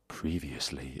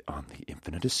Previously on the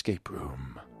Infinite Escape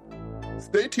Room.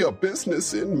 State your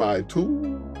business in my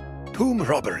tomb. Tomb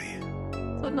robbery.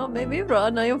 So not make me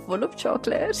run, I am full of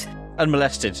chocolate.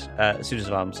 Unmolested, suit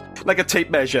of arms. Like a tape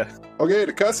measure. Okay,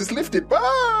 the curse is lifted.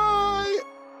 Bye!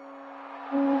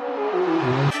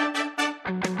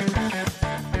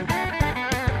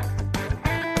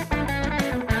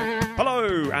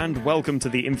 Hello, and welcome to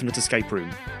the Infinite Escape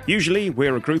Room. Usually,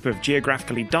 we're a group of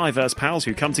geographically diverse pals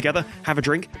who come together, have a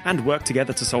drink, and work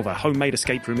together to solve a homemade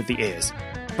escape room of the ears.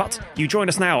 But you join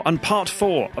us now on part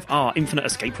 4 of our Infinite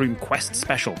Escape Room Quest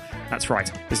special. That's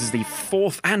right, this is the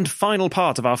 4th and final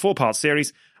part of our 4-part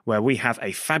series, where we have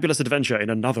a fabulous adventure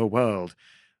in another world.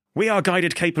 We are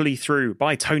guided capably through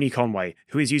by Tony Conway,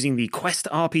 who is using the Quest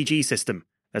RPG system.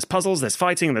 There's puzzles, there's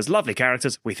fighting, and there's lovely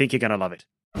characters. We think you're going to love it.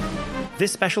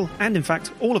 This special, and in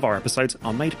fact all of our episodes,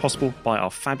 are made possible by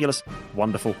our fabulous,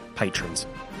 wonderful patrons.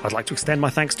 I'd like to extend my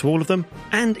thanks to all of them,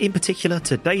 and in particular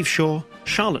to Dave Shaw,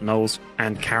 Charlotte Knowles,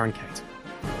 and Karen Kate.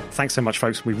 Thanks so much,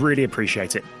 folks. We really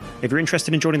appreciate it. If you're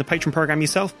interested in joining the Patreon program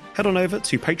yourself, head on over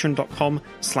to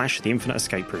patreon.com/The Infinite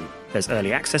Escape Room. There's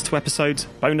early access to episodes,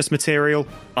 bonus material,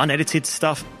 unedited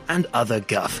stuff, and other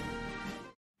guff.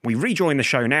 We rejoin the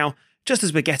show now, just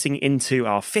as we're getting into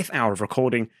our 5th hour of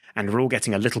recording, and we're all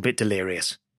getting a little bit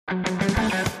delirious. And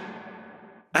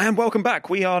welcome back.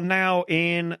 We are now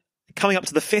coming up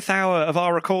to the 5th hour of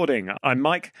our recording. I'm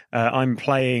Mike. I'm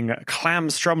playing Clam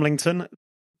Strumlington,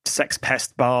 sex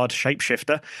pest bard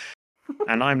shapeshifter,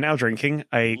 and I'm now drinking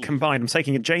I'm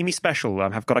taking a Jamie special.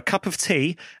 I've got a cup of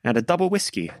tea and a double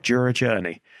whiskey during a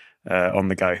journey on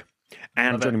the go.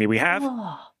 And joining me we have...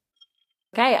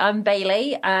 Okay, I'm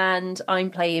Bailey, and I'm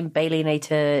playing Bailey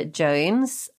Nater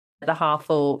Jones, the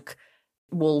half-orc,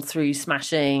 wall-through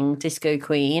smashing disco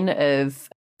queen of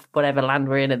whatever land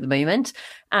we're in at the moment.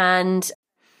 And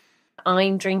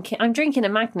I'm drinking a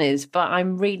Magners, but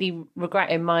I'm really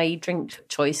regretting my drink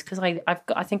choice because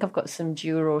I think I've got some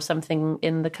Jura or something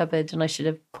in the cupboard, and I should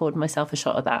have poured myself a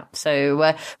shot of that. So,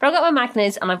 but I've got my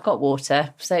Magners and I've got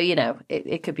water, so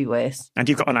it could be worse. And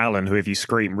you've got an Alan who, if you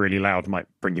scream really loud, might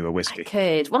bring you a whiskey. I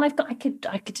could. Well, I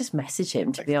could just message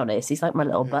him. To be honest, he's like my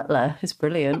little butler. It's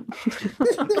brilliant.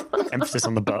 Emphasis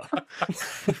on the butt.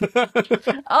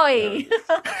 Oi.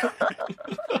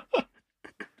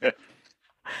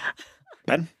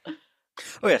 Ben?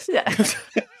 Oh, yes. Yeah.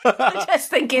 I'm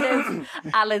just thinking of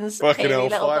Alan's Fucking hell,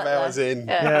 little 5 butler. hours in.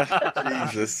 Yeah.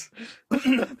 Jesus.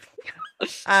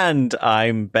 And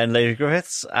I'm Ben Lady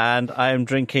Griffiths, and I'm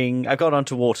drinking... I've gone on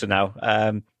to water now.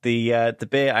 The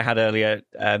beer I had earlier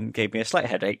gave me a slight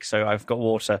headache, so I've got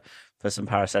water for some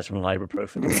paracetamol and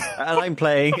ibuprofen. And I'm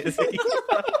playing...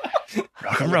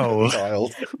 Rock and roll.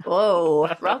 Child.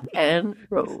 Whoa, rock and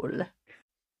roll.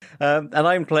 And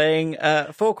I'm playing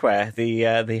Forkware, the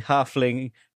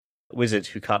halfling wizard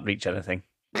who can't reach anything.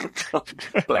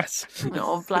 Bless.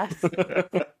 Oh, bless.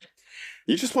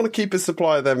 You just want to keep a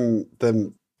supply of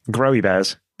them Growy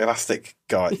bears. elastic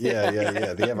guy. Yeah.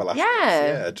 The everlasting.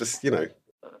 Yeah. Just,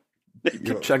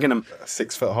 Keep chugging them.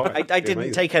 6 foot high. I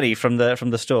didn't take any from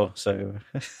the store, so...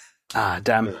 Ah,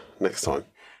 damn. Next time.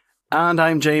 And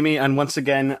I'm Jamie, and once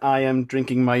again, I am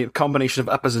drinking my combination of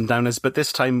uppers and downers, but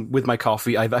this time with my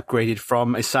coffee, I've upgraded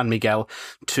from a San Miguel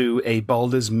to a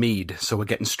Baldur's Mead, so we're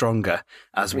getting stronger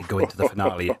as we go into the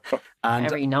finale. And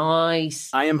Very nice.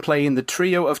 I am playing the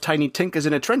trio of tiny tinkers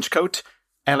in a trench coat,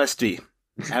 LSD.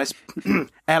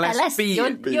 LSB.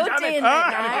 You're doing it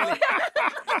now.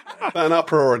 An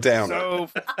upper or a downer. So,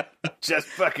 just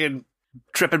fucking...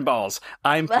 tripping balls.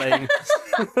 I'm playing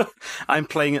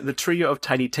the trio of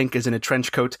tiny tinkers in a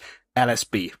trench coat,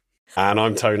 LSB. And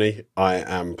I'm Tony. I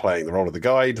am playing the role of the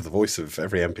guide, the voice of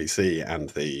every NPC, and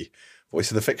the voice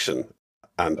of the fiction.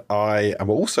 And I am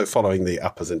also following the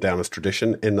uppers and downers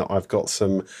tradition in that I've got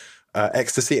some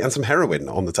ecstasy and some heroin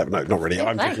on the table. No, not really.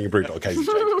 I'm drinking a Brewdog Hazy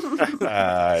Jane.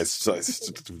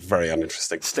 It's very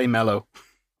uninteresting. Stay mellow.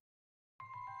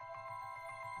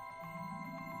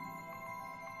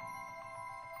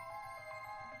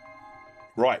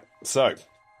 Right, so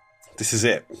this is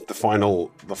it. The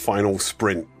final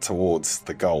sprint towards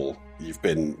the goal. You've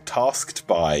been tasked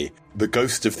by the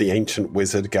ghost of the ancient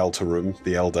wizard Galtarum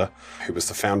the Elder, who was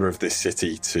the founder of this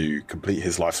city, to complete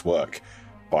his life's work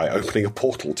by opening a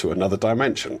portal to another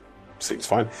dimension. Seems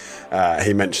fine.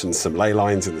 He mentions some ley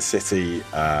lines in the city,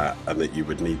 and that you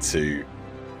would need to...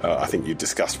 I think you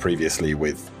discussed previously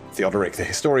with Theodoric the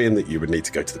historian that you would need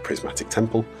to go to the Prismatic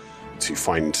Temple to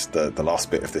find the last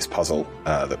bit of this puzzle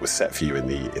that was set for you in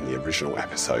the original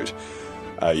episode.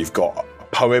 You've got a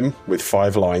poem with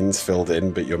 5 lines filled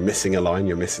in, but you're missing a line.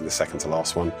 You're missing the second to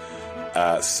last one.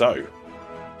 So,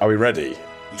 are we ready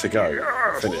to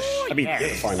go finish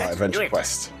the Finite Adventure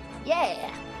quest?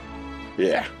 Yeah.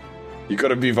 Yeah. You got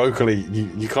to be vocally.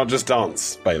 You can't just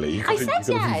dance, Bailey. You got to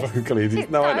be vocally.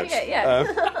 No, I know.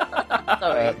 Yeah.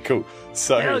 Sorry. Cool.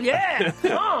 So. Hell yeah!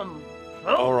 Come.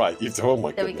 All right. Oh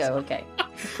my There goodness. we go. Okay.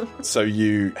 So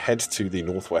you head to the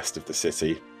northwest of the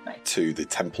city, to the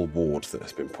temple ward that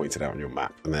has been pointed out on your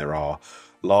map, and there are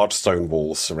large stone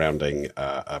walls surrounding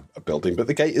a building, but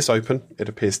the gate is open. It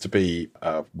appears to be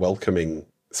a welcoming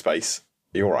space.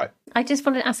 Are you all right? I just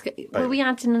wanted to ask, will we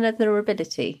add in another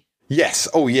ability? Yes.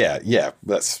 Oh, yeah.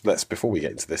 Let's before we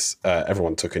get into this,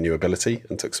 everyone took a new ability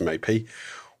and took some AP.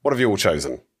 What have you all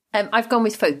chosen? I've gone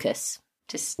with focus.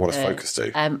 Just what does focus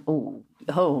do?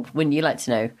 Wouldn't you like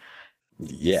to know?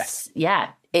 Yes.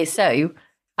 Yeah. It's so.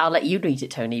 I'll let you read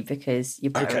it, Tony, because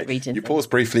you're better at reading. You pause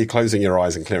briefly, closing your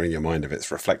eyes and clearing your mind of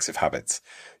its reflexive habits.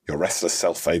 Your restless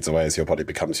self fades away as your body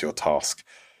becomes your task.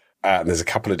 And there's a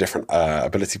couple of different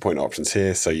ability point options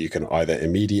here. So you can either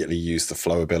immediately use the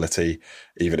flow ability,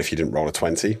 even if you didn't roll a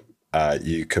 20.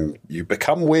 You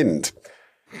become wind.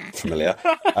 Familiar.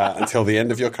 Until the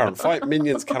end of your current fight,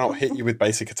 minions cannot hit you with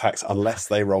basic attacks unless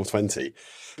they roll 20.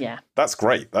 Yeah. That's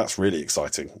great. That's really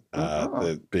exciting.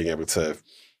 Being able to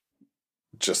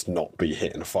just not be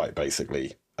hit in a fight,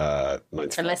 basically. And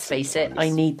let's face it, I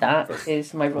need that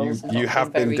because my rolls You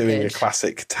have been doing a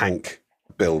classic tank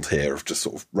build here of just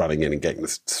sort of running in and getting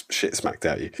the shit smacked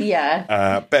at you.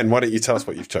 Yeah. Ben, why don't you tell us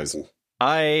what you've chosen?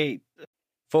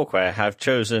 Forkware, have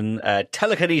chosen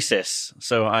telekinesis,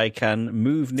 so I can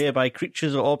move nearby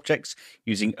creatures or objects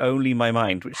using only my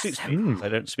mind, which suits me because I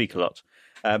don't speak a lot.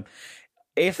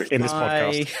 If in this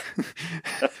podcast.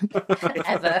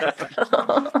 Ever.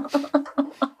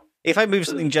 If I move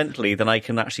something gently, then I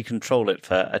can actually control it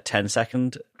for a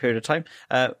 10-second period of time.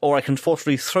 Or I can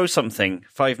forcefully throw something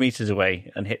 5 meters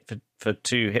away and hit for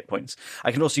 2 hit points.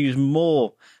 I can also use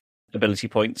more ability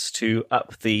points to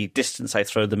up the distance I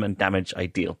throw them and damage I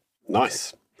deal.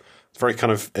 Nice. It's very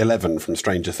kind of 11 from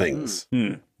Stranger Things.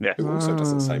 Yeah. Who also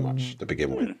doesn't say much to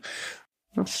begin with.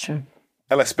 That's true.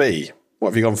 LSB, what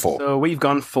have you gone for? So we've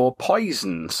gone for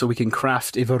poison, so we can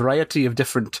craft a variety of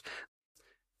different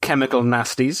chemical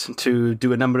nasties to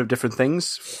do a number of different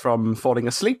things, from falling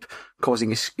asleep,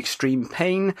 causing extreme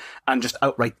pain, and just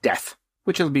outright death,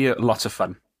 which will be lots of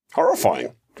fun.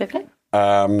 Horrifying. Okay.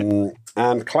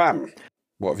 And Clam,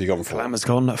 what have you gone for? Clam has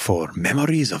gone for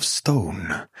Memories of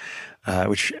Stone,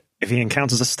 which, if he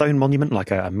encounters a stone monument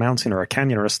like a mountain or a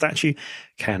canyon or a statue,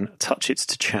 can touch it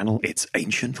to channel its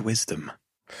ancient wisdom.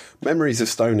 Memories of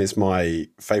Stone is my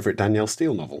favourite Danielle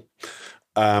Steele novel.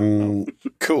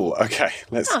 Cool. Okay,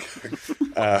 let's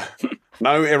go.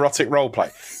 No erotic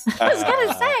roleplay. I was going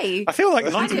to say. I feel like I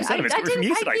 90% of it's coming from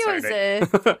you today, you Tony.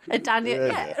 as a Daniel.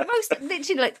 Yeah,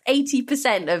 literally like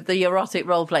 80% of the erotic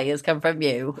roleplay has come from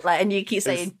you. And you keep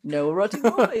saying, no erotic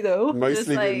roleplay, though.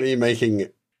 Mostly been me making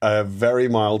a very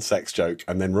mild sex joke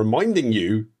and then reminding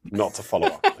you not to follow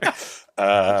up.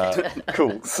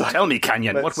 Cool. So, tell me,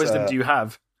 Canyon, what wisdom do you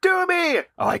have? Do me!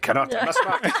 Oh, I cannot. I must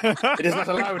not. It is not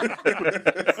allowed.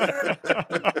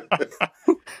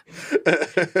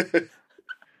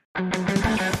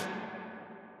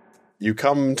 You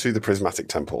come to the Prismatic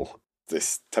Temple,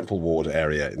 this temple ward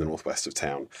area in the northwest of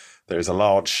town. There is a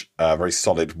large, very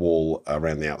solid wall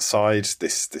around the outside.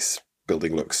 This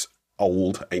building looks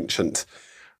old, ancient.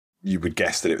 You would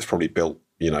guess that it was probably built,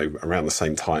 around the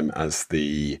same time as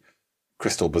the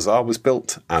Crystal Bazaar was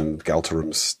built and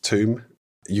Galterum's tomb.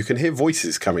 You can hear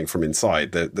voices coming from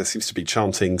inside. There seems to be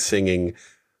chanting, singing,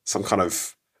 some kind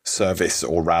of service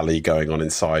or rally going on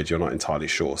inside. You're not entirely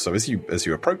sure. So as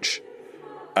you approach,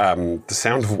 the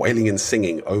sound of wailing and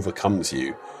singing overcomes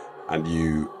you, and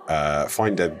you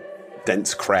find a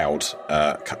dense crowd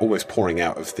almost pouring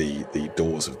out of the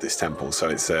doors of this temple. So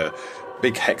it's a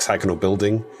big hexagonal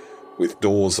building with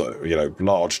doors,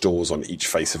 large doors on each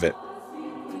face of it.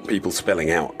 People spilling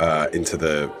out into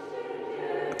the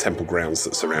temple grounds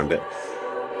that surround it.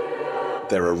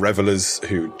 There are revelers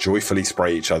who joyfully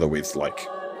spray each other with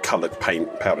coloured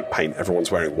paint, powdered paint. Everyone's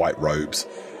wearing white robes.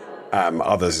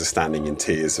 Others are standing in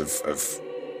tears of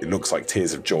it looks like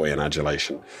tears of joy and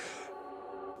adulation.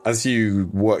 As you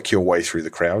work your way through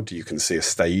the crowd, you can see a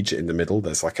stage in the middle.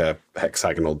 There's like a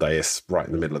hexagonal dais right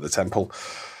in the middle of the temple.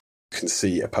 You can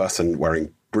see a person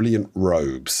wearing brilliant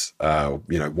robes,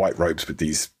 white robes with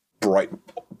these bright,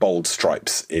 bold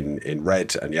stripes in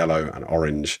red and yellow and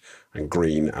orange and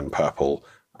green and purple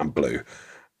and blue.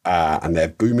 And their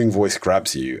booming voice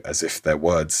grabs you as if their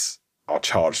words are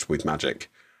charged with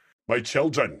magic. My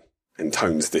children,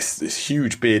 intones this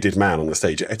huge bearded man on the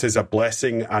stage. It is a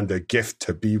blessing and a gift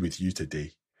to be with you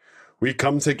today. We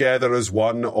come together as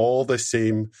one, all the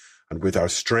same, and with our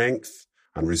strength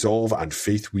and resolve and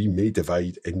faith we may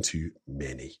divide into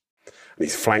many. And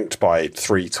he's flanked by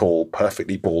 3 tall,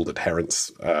 perfectly bald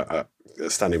adherents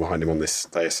standing behind him on this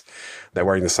dais. They're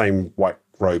wearing the same white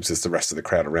robes as the rest of the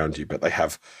crowd around you, but they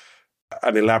have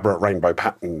an elaborate rainbow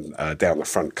pattern down the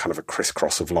front, kind of a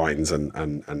crisscross of lines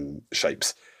and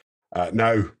shapes.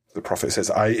 No, the prophet says,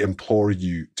 I implore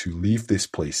you to leave this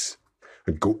place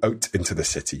and go out into the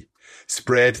city.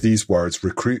 Spread these words,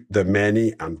 recruit the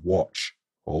many, and watch,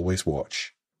 always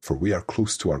watch, for we are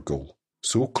close to our goal.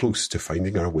 So close to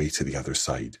finding our way to the other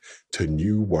side, to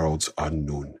new worlds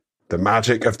unknown. The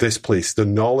magic of this place, the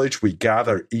knowledge we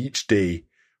gather each day,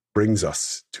 brings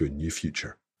us to a new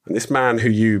future. And this man who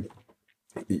you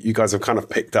guys have kind of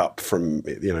picked up from,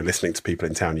 listening to people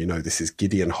in town, this is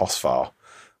Gideon Hosfar,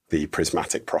 the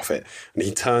prismatic prophet. And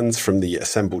he turns from the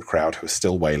assembled crowd who are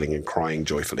still wailing and crying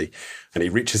joyfully, and he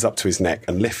reaches up to his neck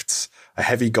and lifts a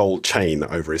heavy gold chain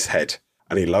over his head.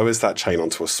 And he lowers that chain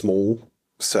onto a small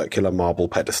circular marble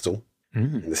pedestal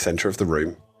in the center of the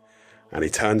room. And he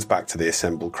turns back to the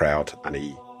assembled crowd and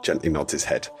he gently nods his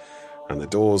head. And the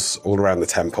doors all around the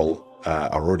temple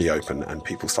are already open, and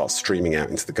people start streaming out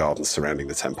into the gardens surrounding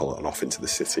the temple and off into the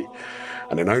city.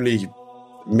 And in only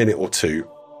a minute or two,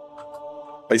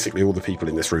 basically all the people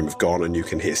in this room have gone, and you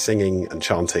can hear singing and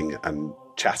chanting and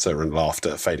chatter and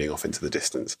laughter fading off into the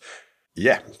distance.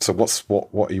 Yeah, so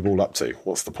what are you all up to?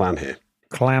 What's the plan here?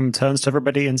 Clam turns to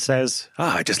everybody and says,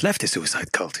 I just left a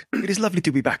suicide cult. It is lovely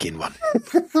to be back in one.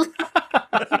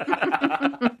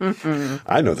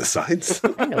 I know the signs.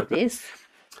 I know this.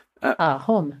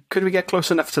 Home. Could we get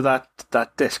close enough to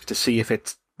that disc to see if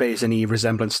it bears any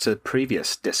resemblance to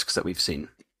previous discs that we've seen?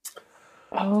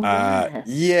 Oh,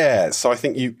 yeah. So I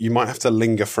think you might have to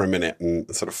linger for a minute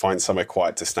and sort of find somewhere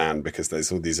quiet to stand, because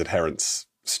there's all these adherents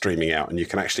streaming out, and you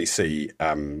can actually see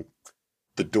the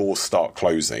doors start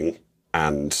closing,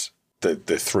 and the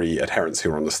 3 adherents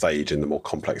who are on the stage in the more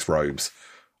complex robes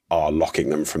are locking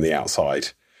them from the outside.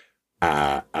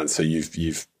 And so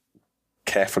you've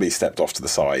carefully stepped off to the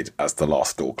side as the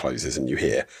last door closes, and you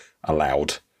hear a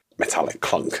loud metallic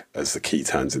clunk as the key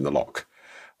turns in the lock.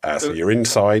 So you're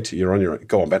inside, you're on your own.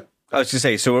 Go on, Ben. I was going to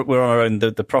say, so we're on our own.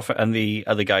 The prophet and the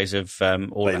other guys have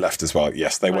all They left as well.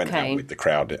 Yes, they went out with the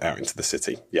crowd out into the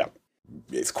city. Yeah.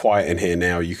 It's quiet in here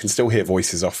now. You can still hear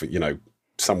voices off,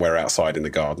 somewhere outside in the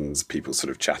gardens, people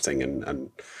sort of chatting and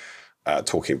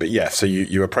talking. But yeah, so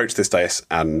you approach this dais,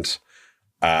 and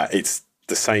it's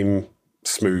the same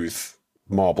smooth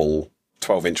marble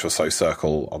 12-inch or so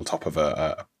circle on top of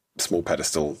a small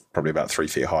pedestal, probably about 3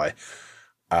 feet high.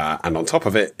 And on top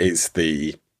of it is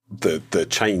the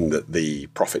chain that the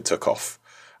prophet took off.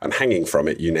 And hanging from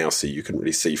it, you couldn't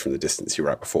really see from the distance you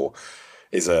were at before,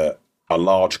 is a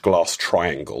large glass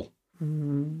triangle,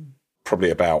 probably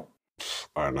about,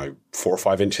 4 or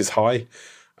 5 inches high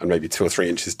and maybe 2 or 3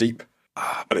 inches deep.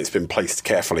 And it's been placed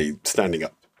carefully standing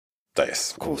up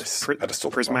dais. Of course,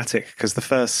 pedestal. Prismatic, because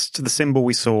the symbol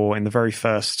we saw in the very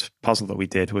first puzzle that we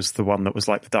did was the one that was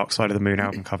like the Dark Side of the Moon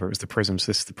album cover. It was the prisms.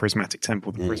 This is the prismatic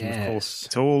temple, the prism, of course.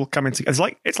 It's all coming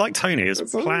together. It's like Tony has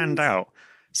planned out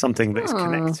something that is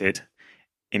connected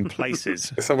in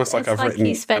places. It's almost like I've written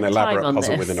an elaborate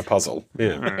puzzle within a puzzle.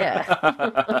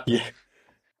 Yeah. Yeah.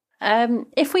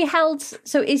 If we held,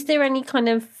 so is there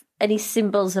any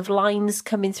symbols of lines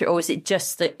coming through, or is it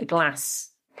just the glass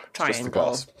triangle? Just the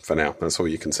glass for now. That's all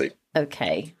you can see.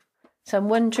 Okay. So I'm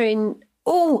wondering.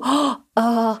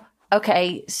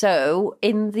 Okay. So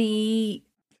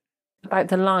about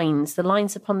the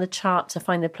lines upon the chart to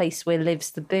find the place where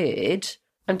lives the bird.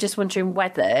 I'm just wondering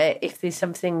whether if there's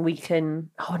something we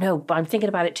can. Oh no, but I'm thinking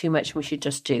about it too much. We should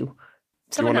just do.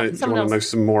 Do you want to know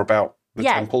some more about the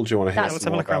temple? Do you want to hear let's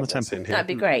have a look around the temple? That'd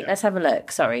be great. Let's have a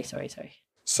look. Sorry.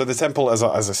 So the temple, as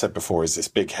I said before, is this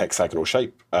big hexagonal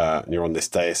shape. And you're on this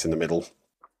dais in the middle.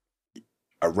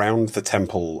 Around the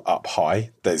temple up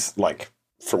high, there's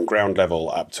from ground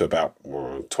level up to about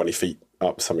 20 feet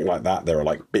up, something like that. There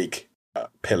are big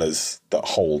pillars that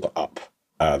hold up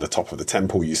the top of the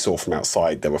temple. You saw from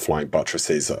outside there were flying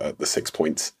buttresses at the 6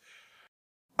 points.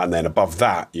 And then above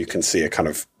that, you can see a kind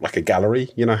of like a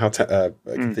gallery. You know how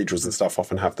cathedrals and stuff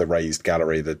often have the raised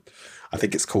gallery. I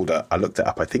think it's called I looked it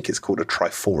up. I think it's called a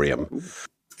triforium.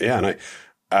 Yeah, I know.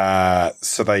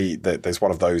 So there's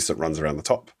one of those that runs around the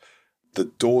top. The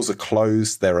doors are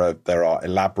closed. There are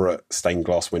elaborate stained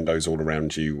glass windows all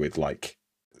around you with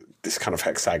this kind of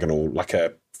hexagonal, like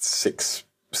a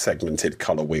 6-segmented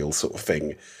color wheel sort of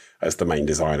thing as the main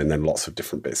design, and then lots of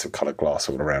different bits of colored glass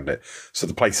all around it. So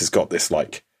the place has got this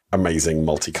amazing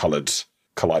multicolored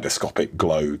kaleidoscopic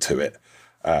glow to it.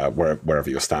 wherever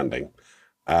you're standing.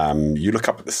 You look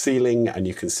up at the ceiling and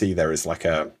you can see there is like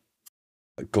a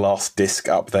glass disc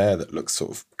up there that looks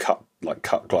sort of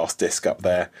cut glass disc up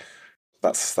there.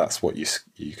 That's what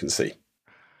you can see.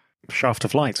 Shaft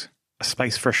of light. A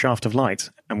space for a shaft of light,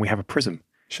 and we have a prism.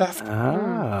 Shaft.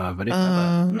 Very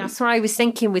clever. That's what I was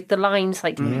thinking with the lines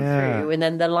like coming through, and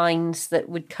then the lines that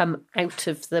would come out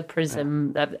of the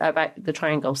prism about the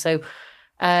triangle. So,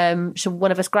 should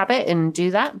one of us grab it and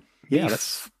do that? Yeah,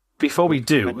 Before we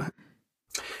do,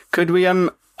 could we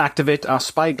activate our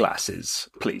spyglasses,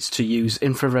 please, to use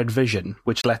infrared vision,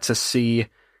 which lets us see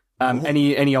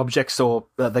any objects or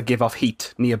that give off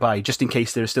heat nearby, just in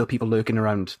case there are still people lurking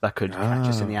around that could catch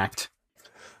us in the act.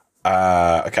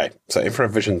 Okay, so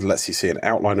infrared vision lets you see an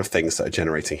outline of things that are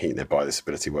generating heat nearby. This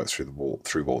ability works through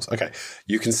walls. Okay,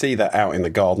 you can see that out in the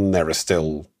garden there are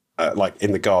still, like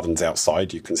in the gardens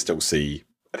outside, you can still see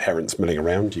adherents milling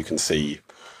around. You can see,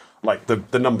 like,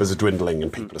 the numbers are dwindling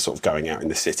and people are sort of going out in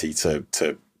the city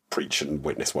to preach and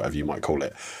witness, whatever you might call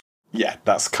it. Yeah,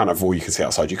 that's kind of all you can see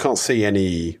outside. You can't see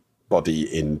anybody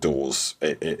indoors.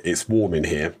 It's warm in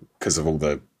here because of all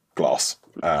the glass,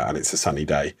 and it's a sunny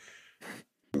day.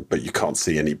 But you can't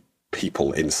see any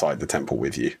people inside the temple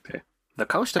with you. Okay. The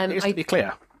coast appears to be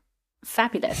clear.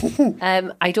 Fabulous.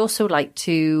 I'd also like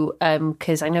to,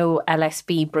 because I know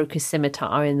LSB broke his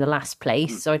scimitar in the last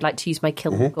place, so I'd like to use my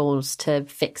kill goals to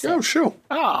fix it. Oh, sure.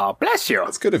 Oh, bless you.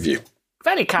 That's good of you.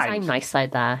 Very kind. I'm nice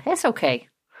like that. It's okay.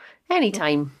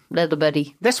 Anytime, little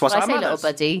buddy. This was I our say manners. little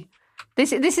buddy.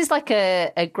 This is like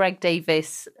a Greg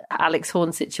Davis, Alex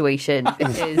Horn situation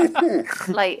because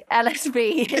like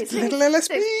LSB, It's little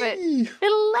LSB.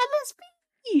 Little LSB.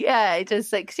 Yeah, it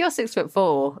just like because you're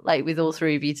 6'4", like with all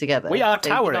three of you together. We are So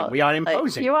you're towering. not- We are like,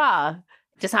 imposing. you are.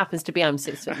 Just happens to be I'm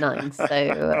 6'9",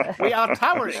 so We are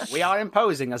towering. We are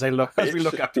imposing as we look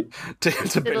up to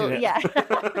little, Billy. yeah.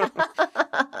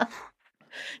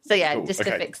 So yeah, Cool, just to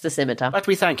okay. fix the scimitar. But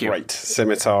we thank you. Great.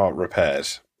 Scimitar repaired.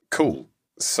 Cool.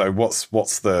 So what's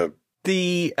the...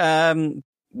 The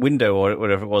window or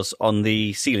whatever it was on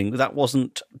the ceiling, that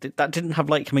didn't have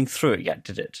light coming through it yet,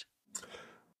 did it?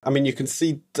 I mean, you can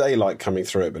see daylight coming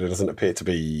through it, but it doesn't appear to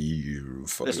be...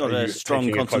 There's not Are a you strong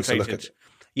taking a closer look concentrated. at-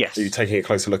 Yes. Are you taking a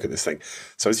closer look at this thing?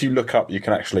 So as you look up, you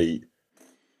can actually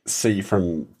see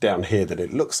from down here that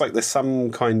it looks like there's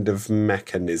some kind of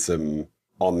mechanism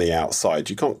on the outside.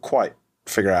 You can't quite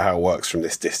figure out how it works from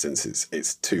this distance.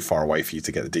 It's too far away for you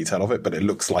to get the detail of it, but it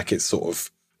looks like it's sort of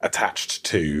attached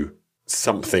to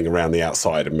something around the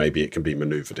outside, and maybe it can be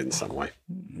maneuvered in some way.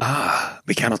 Ah,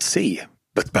 we cannot see,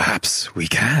 but perhaps we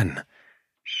can.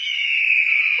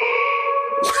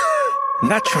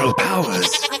 Natural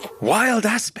powers, wild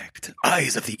aspect,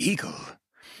 eyes of the eagle.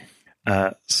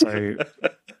 So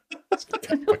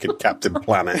Fucking Captain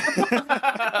Planet.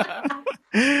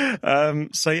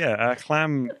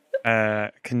 Clam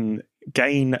can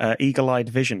gain eagle-eyed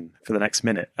vision for the next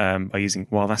minute by using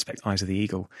wild aspect, eyes of the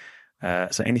eagle.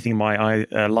 So anything in my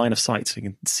eye, line of sight, so you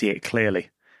can see it clearly.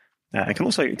 It can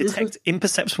also detect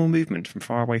imperceptible movement from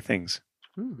faraway things.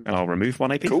 And I'll remove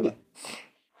 1 AP. Cool.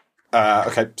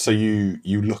 Okay, so you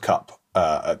look up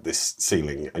at this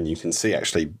ceiling, and you can see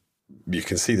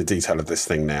the detail of this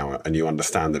thing now, and you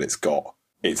understand that it's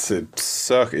a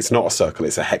circle. It's not a circle;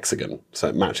 it's a hexagon. So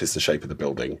it matches the shape of the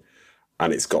building,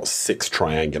 and it's got 6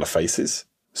 triangular faces.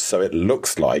 So it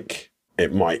looks like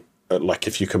it might, like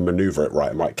if you can maneuver it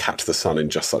right, it might catch the sun in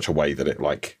just such a way that it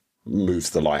like moves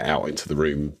the light out into the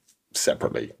room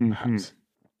separately. Perhaps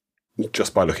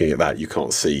just by looking at that, you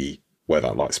can't see where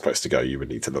that light's supposed to go. You would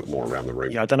need to look more around the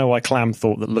room. Yeah, I don't know why Clam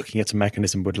thought that looking at a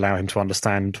mechanism would allow him to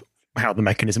understand how the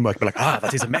mechanism works. But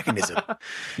that is a mechanism.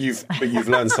 You've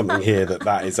learned something here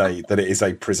that it is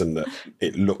a prism that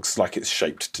it looks like it's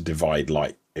shaped to divide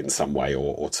light in some way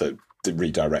or to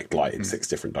redirect light in 6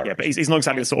 different directions. Yeah, but he's not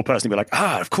exactly the sort of person who'd be like,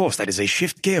 of course, that is a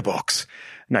shift gearbox.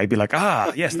 No, he'd be like,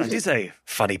 yes, that is a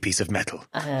funny piece of metal.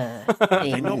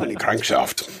 Normally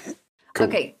crankshaft. Cool.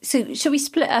 Okay, so shall we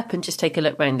split up and just take a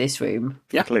look around this room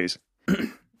Yeah, please.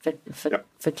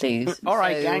 for clues? All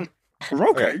right, So- gang.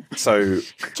 Okay, so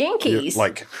Jinkies.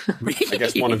 like, I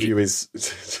guess one of you is.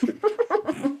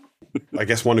 I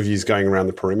guess one of you is going around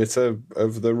the perimeter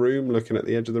of the room, looking at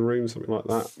the edge of the room, something like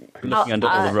that. Looking under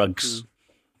all the rugs.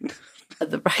 At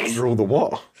the back. Under all the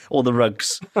what? All the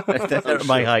rugs. They're at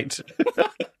my height.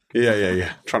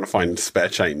 Yeah. Trying to find spare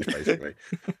change, basically.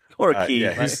 Or a key.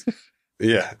 Yeah, right?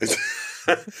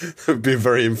 it would be a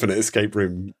very infinite escape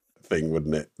room thing,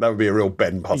 wouldn't it? That would be a real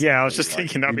Ben puzzle. Yeah, I was just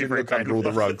thinking that'd you be very look under Ben. all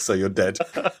the rugs, so you're dead.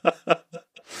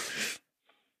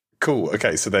 Cool.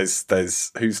 Okay, so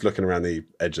there's who's looking around the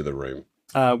edge of the room.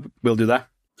 We'll do that.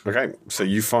 Okay, so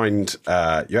you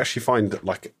actually find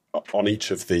like on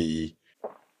each of the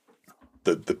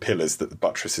pillars that the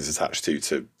buttress is attached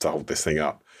to hold this thing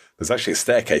up, there's actually a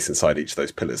staircase inside each of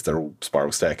those pillars. They're all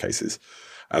spiral staircases.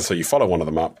 And so you follow one of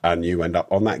them up and you end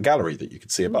up on that gallery that you can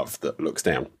see above that looks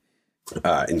down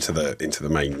into the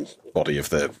main body of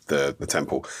the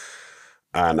temple.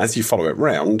 And as you follow it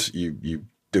round, you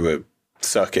do a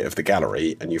circuit of the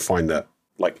gallery and you find that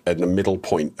like at the middle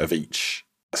point of each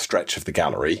stretch of the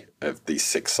gallery of these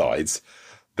 6 sides,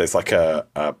 there's like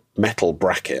a metal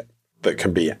bracket that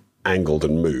can be angled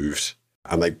and moved.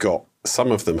 And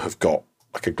some of them have got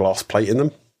like a glass plate in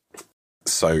them.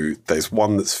 So there's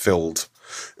one that's filled,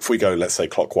 if we go, let's say,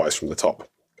 clockwise from the top,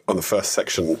 on the first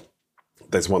section,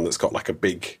 there's one that's got like a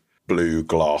big blue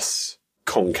glass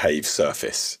concave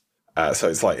surface. So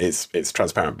it's like, it's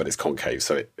transparent, but it's concave.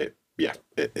 So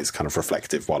it's kind of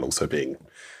reflective while also being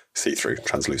see-through,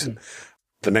 translucent.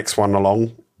 The next one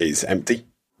along is empty.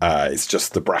 It's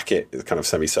just the bracket, it's kind of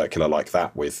semicircular like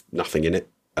that with nothing in it,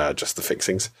 just the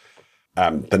fixings.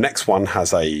 The next one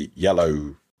has a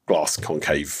yellow glass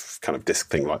concave kind of disc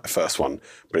thing like the first one,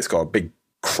 but it's got a big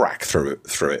crack through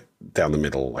it down the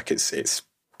middle, like it's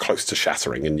close to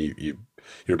shattering, and you're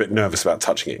a bit nervous about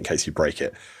touching it in case you break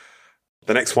it.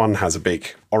 The next one has a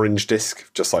big orange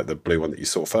disc, just like the blue one that you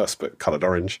saw first, but coloured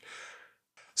orange.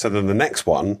 So then the next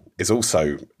one is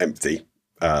also empty,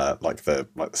 like the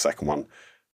second one,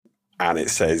 and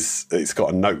it says it's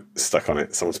got a note stuck on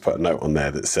it. Someone's put a note on there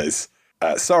that says,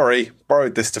 "Sorry,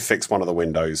 borrowed this to fix one of the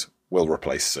windows. Will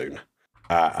replace soon."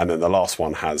 And then the last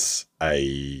one has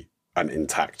an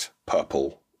intact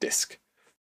purple disc,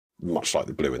 much like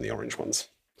the blue and the orange ones.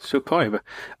 Superb.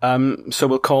 So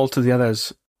we'll call to the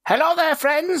others. Hello there,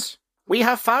 friends. We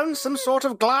have found some sort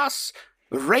of glass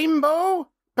rainbow,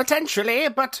 potentially,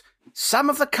 but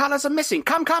some of the colours are missing.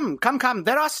 Come.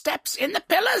 There are steps in the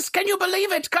pillars. Can you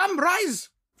believe it? Come, rise.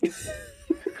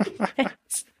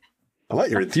 I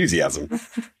like your enthusiasm.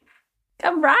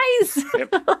 Come, rise.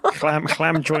 Yep.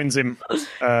 Clam joins him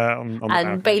on the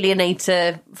and Bailey and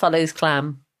Ada follows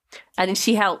Clam. And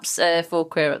she helps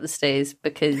Forquer up the stairs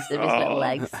because of his little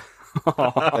legs.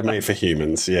 They're made for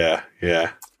humans, yeah.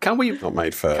 Can we not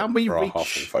made for Can we for our reach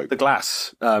halfling folk. the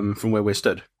glass from where we're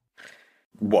stood?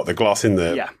 What, the glass in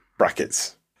the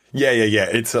brackets? Yeah.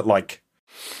 It's at like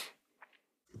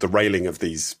the railing of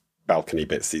these balcony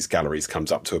bits, these galleries,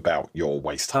 comes up to about your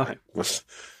waist height.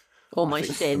 Or my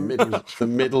shin. I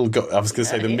was going to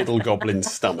say the middle goblin's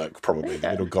stomach, probably the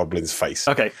middle goblin's face.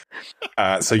 Okay.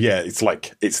 So yeah, it's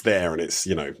like it's there and it's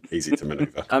easy to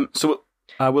maneuver. So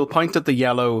we'll point at the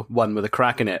yellow one with a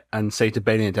crack in it and say to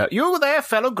Bailey, "You there,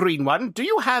 fellow green one? Do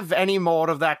you have any more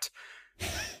of that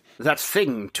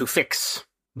thing to fix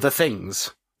the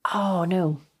things?" Oh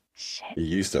no! Shit. You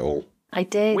used it all. I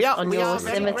did on your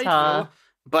scimitar,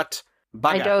 but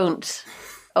I don't.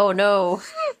 Oh no!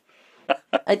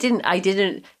 I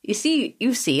didn't. You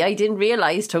see, I didn't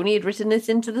realise Tony had written this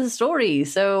into the story.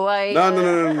 So I.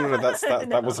 No.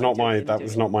 That was not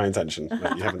my intention.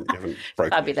 No, you haven't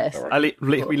broken. Fabulous.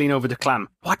 We lean over to Clam.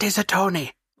 What is a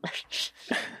Tony?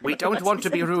 We don't want to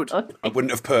be rude. I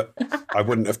wouldn't have put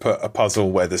a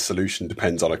puzzle where the solution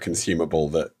depends on a consumable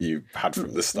that you had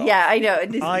from the start. Yeah, I know.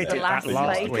 I did that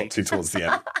last week. Got to towards the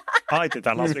end. I did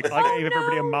that last week. I gave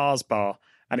everybody a Mars bar.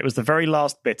 And it was the very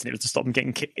last bit, and it was to stop them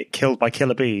getting killed by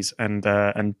killer bees. And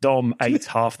Dom ate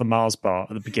half the Mars bar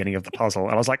at the beginning of the puzzle.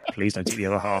 And I was like, please don't eat the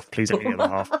other half. Please don't eat the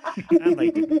other half. And they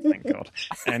didn't, thank God.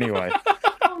 Anyway.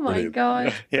 Oh, my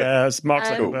God. Yeah, it's Mark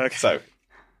Zuckerberg. So.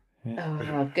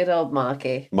 Oh, good old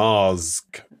Marky. Mars.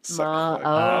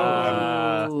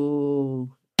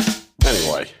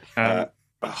 Anyway. Yeah.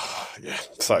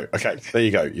 So, okay, there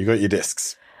you go. You got your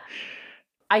discs.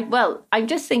 I'm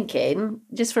just thinking,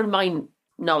 just from my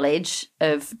knowledge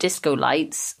of disco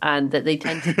lights and that they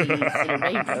tend to be in a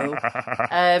rainbow,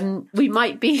 we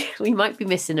might be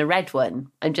missing a red one.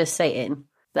 I'm just saying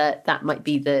that might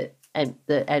be the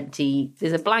empty.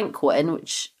 There's a blank one,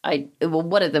 which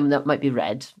one of them that might be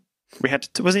red. We had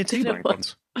was it 2 blank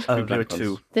ones? There were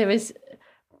 2. There is,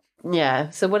 yeah.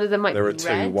 So one of them might be red.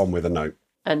 There are 2, one with a note,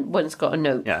 and one's got a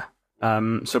note. Yeah.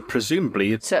 So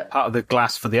presumably, part of the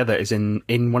glass for the other is in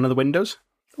one of the windows.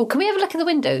 Well, can we have a look at the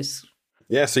windows?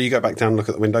 Yeah, so you go back down and look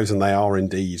at the windows, and they are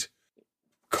indeed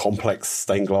complex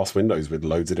stained glass windows with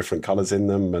loads of different colours in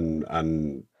them,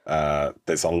 and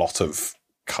there's a lot of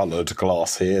coloured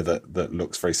glass here that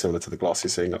looks very similar to the glass you're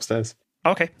seeing upstairs.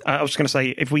 Okay, I was just going to say,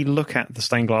 if we look at the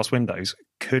stained glass windows,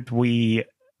 could we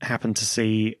happen to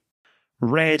see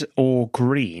red or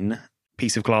green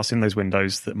piece of glass in those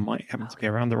windows that might happen to be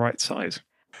around the right size?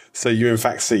 So you in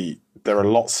fact see there are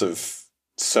lots of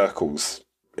circles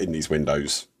in these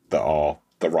windows that are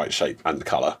the right shape and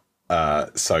colour.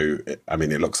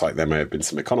 It looks like there may have been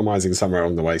some economising somewhere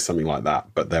along the way, something like that,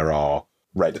 but there are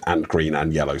red and green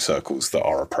and yellow circles that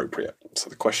are appropriate. So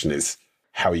the question is,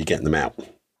 how are you getting them out,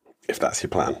 if that's your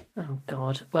plan? Oh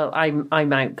God! Well, I'm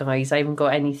out, guys. I haven't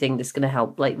got anything that's going to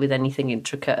help, like with anything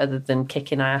intricate other than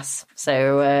kicking ass.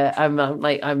 So I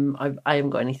haven't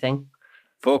got anything.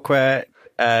 Forquare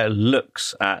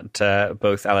looks at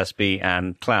both LSB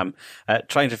and Clam,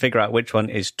 trying to figure out which one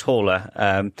is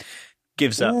taller.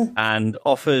 Gives up and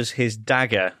offers his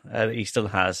dagger that he still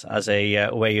has as a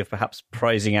way of perhaps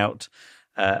prizing out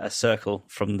a circle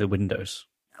from the windows.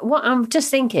 What I'm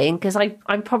just thinking, because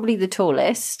I'm probably the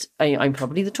tallest. I'm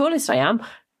probably the tallest. I am,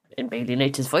 in Bailey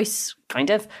Nater's voice,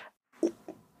 kind of.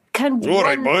 Can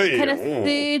a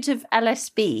third of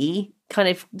LSB kind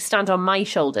of stand on my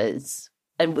shoulders,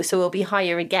 and so we'll be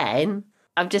higher again?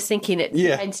 I'm just thinking it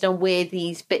depends on where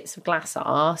these bits of glass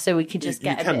are, so we can just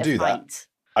get a bit of height.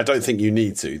 I don't think you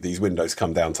need to. These windows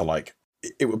come down to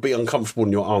it would be uncomfortable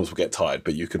and your arms would get tired,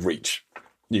 but you could reach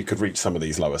some of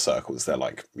these lower circles. They're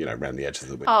around the edges of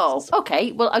the windows. Oh,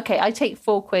 okay. Well, okay. I take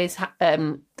Forquare's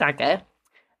dagger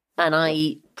and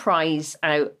I prize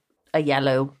out a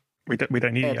yellow. We don't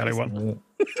need a yellow one.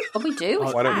 Oh, we do.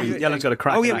 Why don't we? Yellow's got a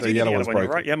crack. Oh yeah, in it. we do yellow need a one's yellow one.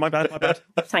 broken. Right? Yeah, my bad.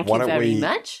 Thank Why you don't very we-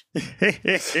 much.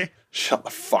 Shut the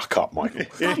fuck up, Michael.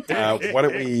 Why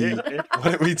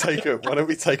don't we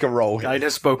take a roll here? Guide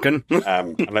has spoken.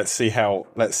 And let's see how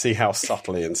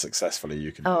subtly and successfully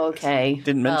you can. Oh, okay.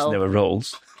 Didn't mention there were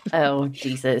rolls. Oh,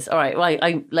 Jesus. All right. Well,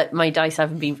 my dice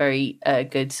haven't been very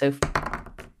good so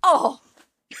far. Oh!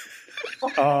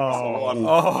 Oh,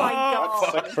 my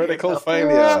God. that's a critical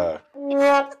failure.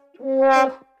 Oh,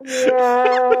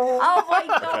 my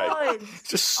God.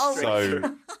 Just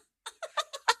So,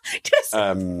 Just,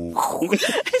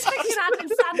 it's like an Adam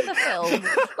Sandler film.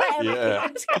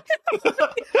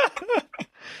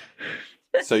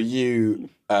 So you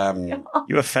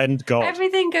You offend God.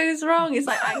 Everything goes wrong. It's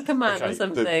like Anchorman or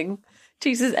something.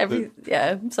 Jesus,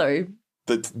 I'm sorry.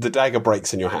 the dagger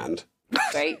breaks in your hand.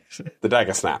 Great. The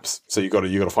dagger snaps. So you got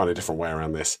to find a different way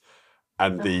around this.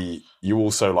 And you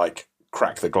also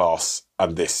crack the glass,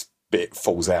 and this bit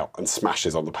falls out and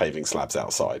smashes on the paving slabs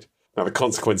outside. Now the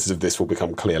consequences of this will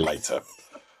become clear later.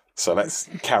 So let's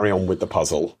carry on with the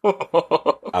puzzle,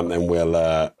 and then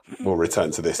we'll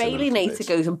return to this. Bailey Nater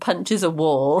goes and punches a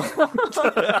wall. No,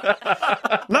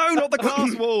 not the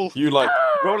glass wall. You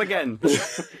roll again.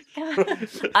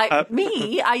 I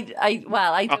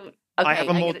don't. Okay, I have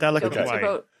a more delicate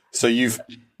way. So you've,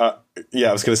 I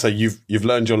was going to say you've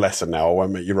learned your lesson now. I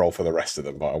won't make you roll for the rest of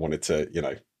them, but I wanted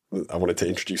to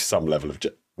introduce some level of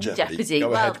jeopardy. Go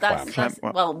Well, ahead, Clam.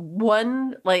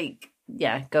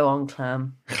 Go on,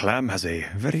 Clam. Clam has a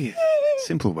very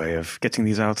simple way of getting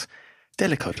these out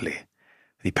delicately.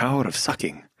 The power of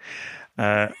sucking.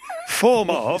 Form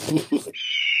of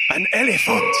an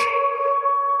elephant.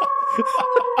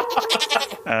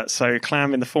 So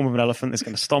Clam, in the form of an elephant, is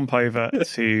going to stomp over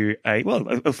to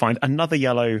we'll find another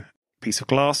yellow piece of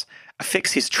glass,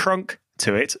 affix his trunk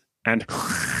to it, and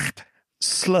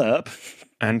slurp,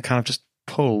 and kind of just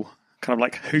pull, kind of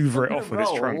like hoover it off with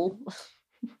his trunk.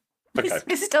 Okay.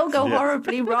 This still go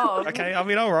horribly wrong. Okay, I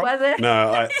mean, all right.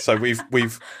 No, so we've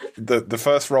the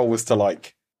first roll was to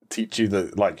teach you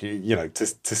to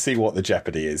see what the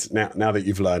jeopardy is. Now that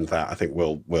you've learned that, I think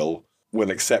we'll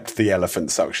accept the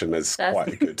elephant suction as quite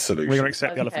a good solution. We're going to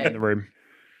accept the elephant in the room.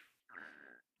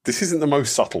 This isn't the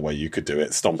most subtle way you could do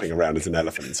it, stomping around as an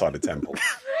elephant inside a temple,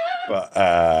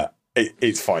 but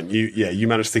it's fine. You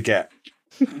managed to get.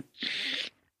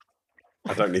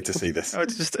 I don't need to see this. Oh,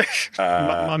 it's just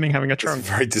miming having a trunk. It's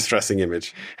a very distressing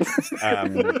image.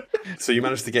 So you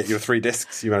managed to get your 3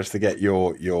 discs. You managed to get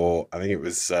your. I think it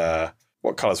was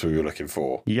what colours were we looking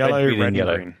for? Yellow, red, and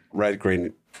yellow. green. Red,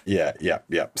 green. Yeah.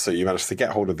 So you managed to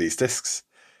get hold of these discs,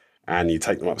 and you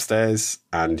take them upstairs.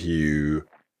 And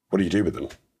what do you do with them?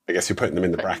 I guess you're putting them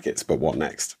in the brackets. But what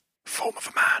next? Form of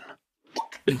a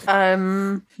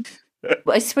man.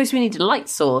 I suppose we need a light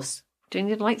source. Do we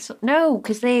need a light source? No,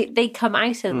 because they come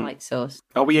out of the light source.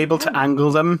 Are we able to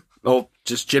angle them, or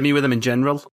just jimmy with them in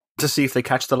general, to see if they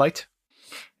catch the light?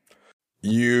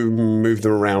 You move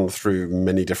them around through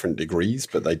many different degrees,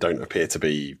 but they don't appear to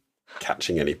be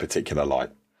catching any particular light.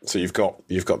 So you've got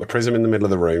the prism in the middle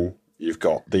of the room. You've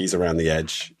got these around the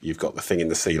edge. You've got the thing in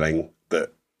the ceiling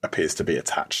that appears to be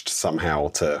attached somehow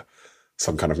to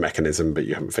some kind of mechanism, but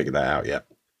you haven't figured that out yet.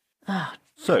 Oh,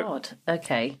 So- God.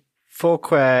 Okay.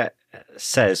 Forquare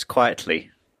says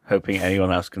quietly, hoping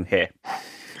anyone else can hear,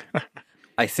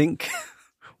 I think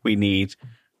we need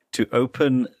to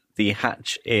open the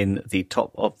hatch in the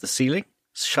top of the ceiling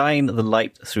shine the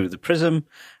light through the prism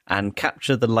and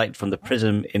capture the light from the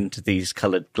prism into these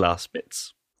coloured glass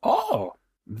bits. Oh,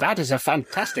 that is a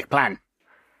fantastic plan.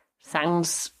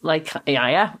 Sounds like,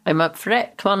 yeah, I'm up for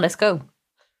it. Come on, let's go.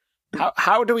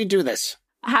 How do we do this?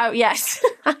 Yes.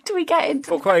 How do we get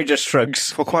into Forquari just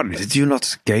shrugs. Forquari, did you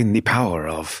not gain the power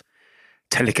of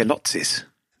telekinesis?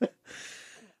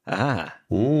 So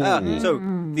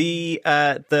the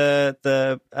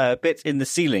bit in the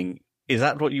ceiling, is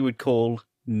that what you would call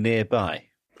nearby?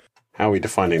 How are we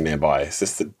defining nearby? Is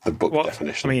this the book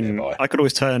definition I mean, of nearby? I could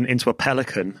always turn into a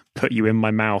pelican, put you in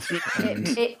my mouth, and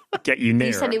get you nearer.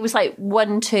 You said it was like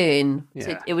one turn.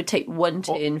 Yeah. It would take one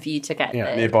turn for you to get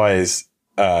there. Nearby is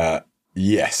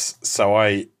yes. So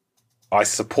I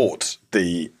support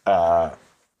the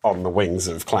on the wings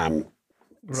of clam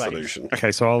solution.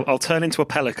 Okay, so I'll turn into a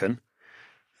pelican.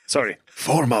 Sorry,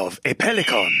 form of a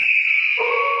pelican.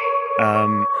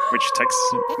 Which takes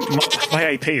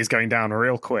my AP is going down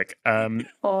real quick.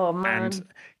 Oh man!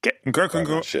 And Grow can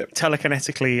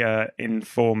telekinetically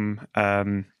inform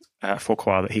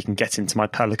Forquire that he can get into my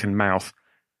pelican mouth,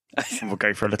 and we'll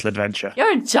go for a little adventure.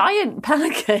 You're a giant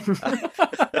pelican.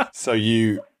 So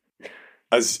you,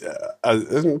 as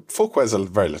Forquire's a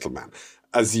very little man.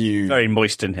 As you Very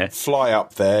moist in here. fly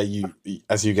up there,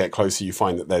 as you get closer, you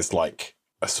find that there's like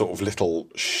a sort of little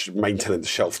maintenance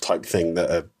shelf type thing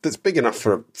that's big enough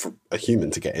for a human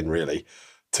to get in, really,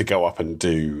 to go up and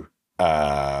do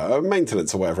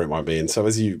maintenance or whatever it might be. And so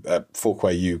as you,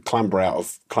 Forquay, you clamber out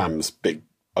of Clam's big,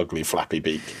 ugly, flappy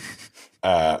beak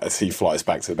as he flies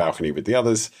back to the balcony with the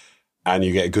others, and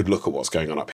you get a good look at what's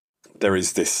going on up here. There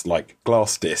is this like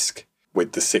glass disc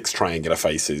with the 6 triangular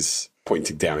faces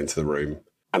pointing down into the room,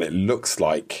 and it looks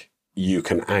like you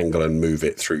can angle and move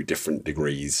it through different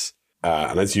degrees.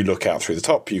 And as you look out through the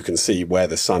top, you can see where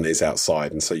the sun is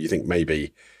outside. And so you think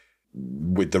maybe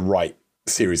with the right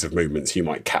series of movements, you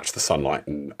might catch the sunlight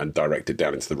and direct it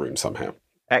down into the room somehow.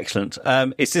 Excellent.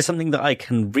 Is this something that I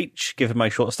can reach, given my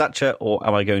short stature, or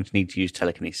am I going to need to use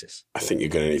telekinesis? I think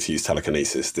you're going to need to use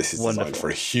telekinesis. This is Wonderful. designed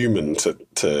for a human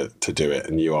to do it,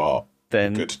 and you are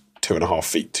Then a good 2.5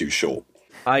 feet too short.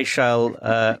 I shall...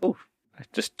 I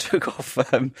just took off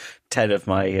 10 of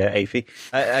my AP.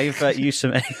 I've used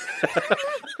some...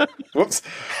 Whoops.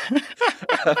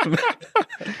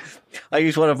 I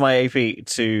used one of my AP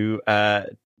to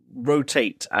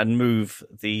rotate and move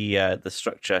the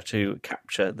structure to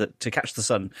catch the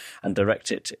sun and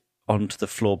direct it onto the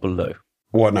floor below.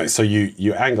 Well, no, so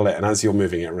you angle it, and as you're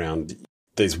moving it around,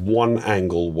 there's one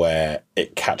angle where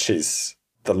it catches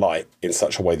the light in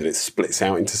such a way that it splits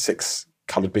out into 6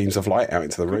 coloured beams of light out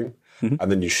into the room. Mm-hmm.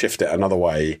 And then you shift it another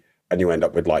way, and you end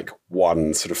up with like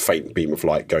one sort of faint beam of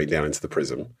light going down into the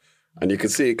prism. And you can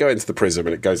see it go into the prism,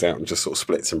 and it goes out and just sort of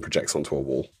splits and projects onto a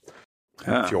wall.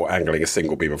 If you're angling a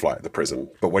single beam of light at the prism.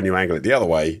 But when you angle it the other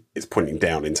way, it's pointing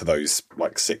down into those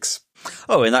like 6.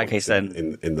 Oh, in that case,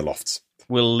 then in the lofts,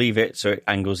 we'll leave it so it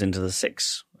angles into the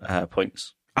 6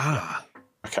 points.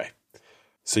 Okay.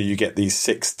 So you get these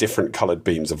 6 different coloured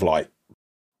beams of light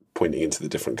pointing into the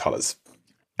different colours.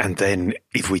 And then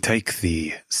if we take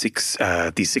the six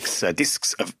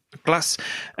discs of glass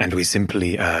and we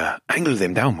simply angle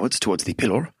them downwards towards the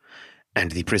pillar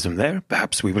and the prism there,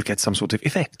 perhaps we will get some sort of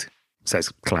effect, says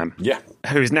Clam. Yeah.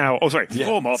 Who is now,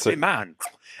 form of a man.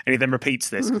 And he then repeats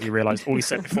this because he realised all he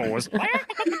said before was... I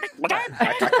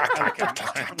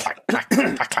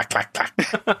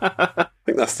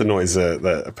think that's the noise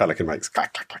that a pelican makes.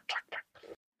 Clack, clack, clack, clack, clack.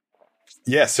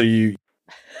 Yeah, so you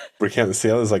recount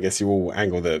the others. I guess you all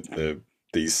angle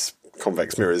these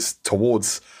convex mirrors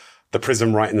towards the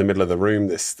prism right in the middle of the room,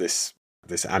 this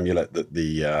amulet that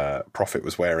the prophet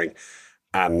was wearing.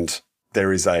 And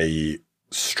there is a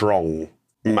strong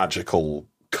magical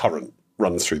current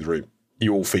runs through the room.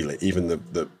 You all feel it. Even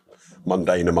the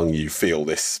mundane among you feel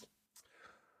this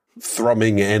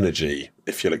thrumming energy,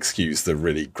 if you'll excuse the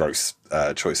really gross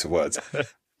choice of words,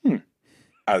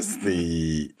 as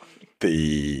the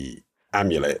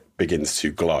amulet begins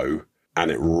to glow and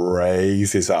it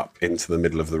raises up into the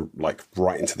middle of the, like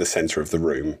right into the center of the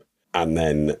room, and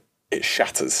then it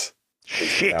shatters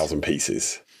into 1,000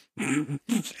 pieces.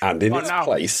 And in its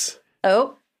place,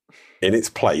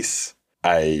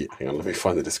 hang on, let me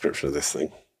find the description of this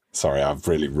thing. Sorry, I've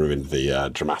really ruined the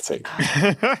dramatic.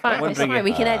 It's fine,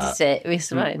 we can edit it. It's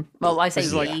fine. Well, I say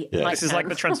this is like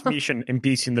the transformation in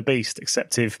Beauty and the Beast,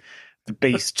 except if the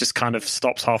Beast just kind of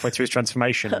stops halfway through his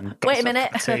transformation. And wait a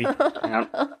minute. Just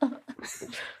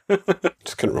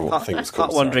couldn't remember what the thing was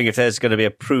called. I'm wondering if there's going to be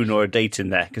a prune or a date in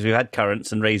there, because we've had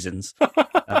currants and raisins. Oh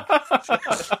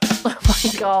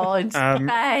my God.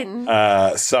 Ben.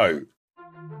 So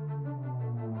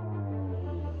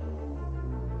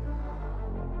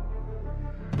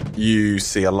You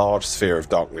see a large sphere of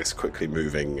darkness quickly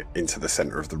moving into the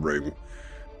centre of the room.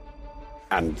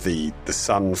 And the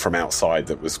sun from outside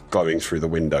that was glowing through the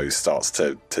windows starts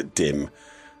to dim.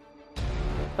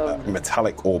 A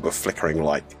metallic orb of flickering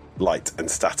light and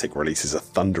static releases a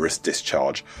thunderous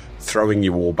discharge, throwing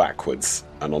you all backwards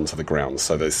and onto the ground.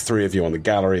 So there's 3 of you on the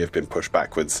gallery have been pushed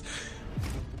backwards.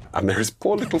 And there is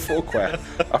poor little Forquare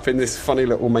up in this funny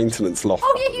little maintenance loft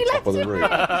at the top of the room.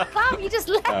 Wow, you just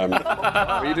left.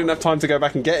 Well, you didn't have time to go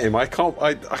back and get him. I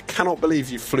cannot believe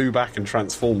you flew back and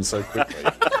transformed so quickly.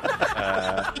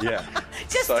 Yeah.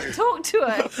 Just talk to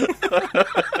her.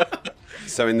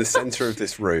 So in the centre of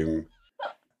this room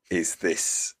is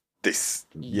this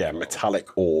metallic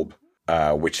orb,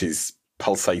 which is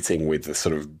pulsating with a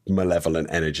sort of malevolent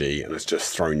energy and has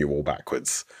just thrown you all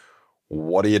backwards.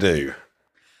 What do you do?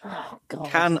 Oh, God.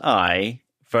 Can I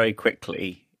very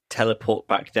quickly teleport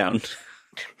back down?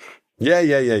 Yeah.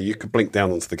 You could blink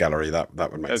down onto the gallery. That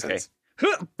would make sense.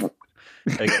 There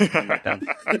you go, come back down.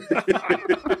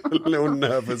 A little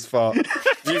nervous fart.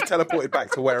 You've teleported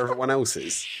back to where everyone else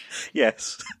is.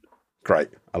 Yes. Great.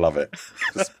 I love it.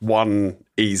 Just one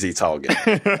easy target.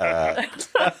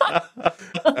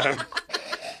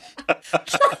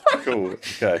 Cool.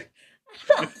 Okay.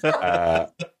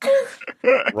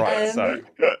 Right. So,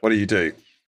 what do?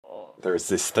 There is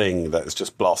this thing that has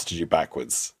just blasted you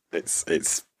backwards. It's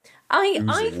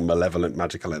oozing malevolent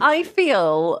magical energy. I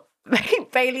feel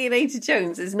Bailey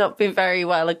Jones has not been very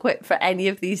well equipped for any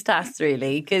of these tasks,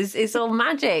 really, because it's all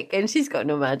magic and she's got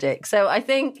no magic. So I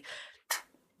think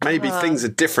maybe things are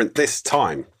different this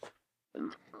time.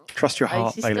 Trust your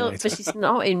heart, Bailey. But she's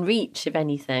not in reach of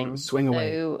anything. Swing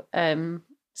away.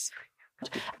 So,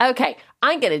 okay,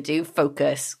 I'm going to do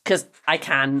focus because I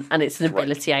can, and it's an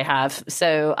ability I have.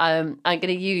 So I'm going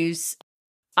to use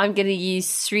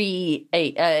 3.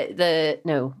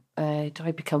 Do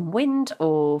I become wind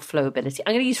or flow ability?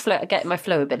 I'm going to use flow. Get my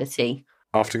flow ability.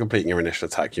 After completing your initial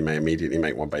attack, you may immediately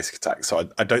make one basic attack. So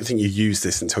I don't think you use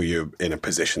this until you're in a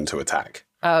position to attack.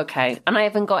 Okay, and I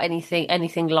haven't got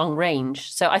anything long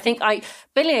range. So I think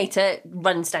Billy Nater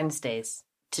runs downstairs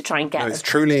to try and get. No, it's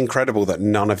truly incredible that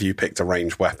none of you picked a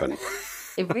ranged weapon.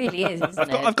 It really is, isn't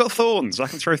it? I've got thorns. I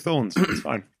can throw thorns. It's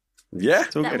fine. Yeah,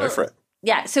 It's all good. go for it.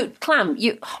 Yeah. So Clam,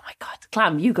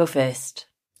 Clam, you go first.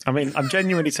 I mean, I'm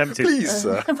genuinely tempted. Please,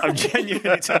 sir. I'm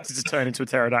genuinely tempted to turn into a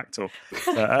pterodactyl. It's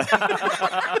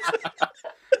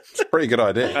a pretty good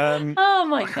idea. Oh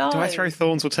my God! Do I throw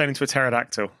thorns or turn into a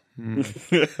pterodactyl? I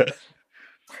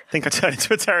think I turn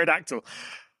into a pterodactyl.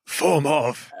 Form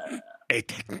of a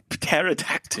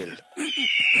pterodactyl.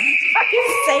 I can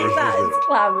say that as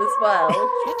Clam as well.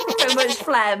 So much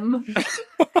phlegm.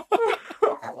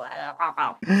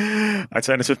 I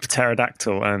turn into a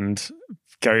pterodactyl and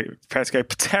prepare to go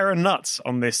ptera nuts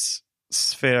on this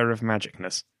sphere of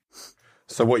magicness.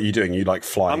 So what are you doing? You like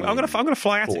flying? I'm going to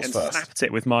fly at it and snap at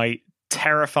it with my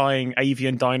terrifying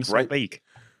avian dinosaur beak.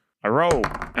 I roll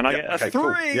and I get a 3.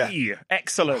 Cool. Yeah.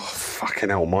 Excellent. Oh, fucking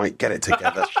hell, Mike, get it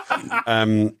together.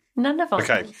 None of us.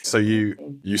 Okay, so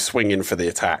you swing in for the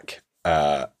attack,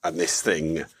 and this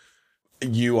thing,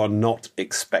 you are not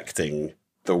expecting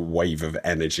the wave of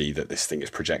energy that this thing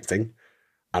is projecting,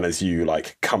 and as you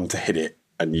come to hit it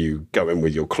and you go in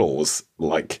with your claws,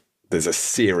 there's a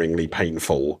searingly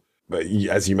painful, but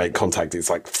as you make contact, it's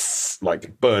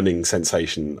like burning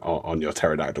sensation on your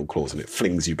pterodactyl claws, and it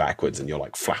flings you backwards, and you're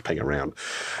flapping around.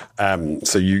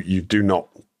 So you do not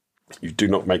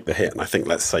make the hit, and I think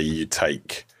let's say you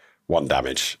take 1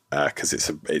 damage because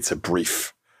it's a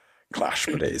brief clash,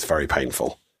 but it is very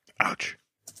painful. Ouch.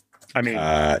 I mean,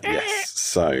 yes.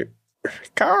 So,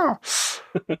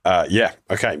 yeah.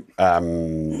 Okay.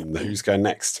 Who's going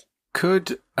next?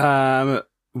 Could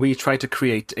we try to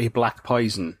create a black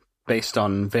poison based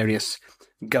on various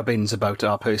gubbins about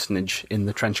our personage in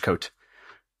the trench coat,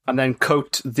 and then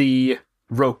coat the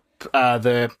rope,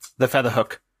 the feather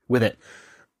hook with it?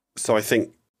 So I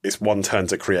think it's 1 turn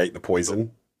to create the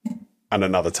poison, and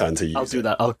another turn to use it. I'll do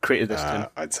that. I'll create it this turn.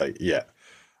 I'd say, yeah.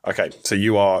 Okay, so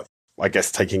you are, I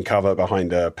guess, taking cover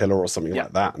behind a pillar or something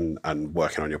like that, and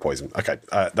working on your poison. Okay,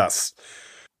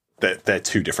 they're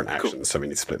 2 different actions, cool. So we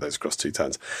need to split those across 2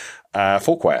 turns.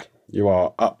 Forquare, you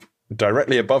are up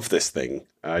directly above this thing.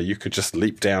 You could just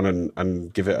leap down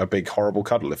and give it a big horrible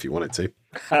cuddle if you wanted to.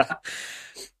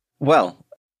 Well,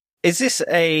 is this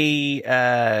a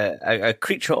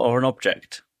creature or an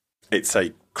object? It's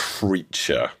a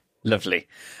creature. Lovely.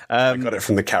 I got it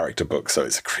from the character book, so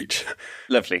it's a creature.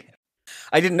 Lovely.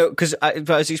 I didn't know, because I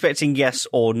was expecting yes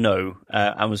or no.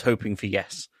 I was hoping for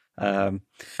yes. Okay,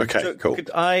 so cool. Could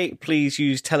I please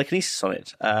use telekinesis on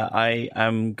it? I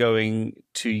am going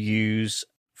to use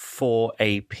 4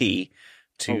 AP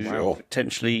to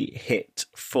potentially hit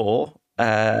for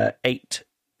 8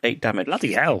 damage.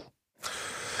 Bloody hell.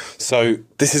 So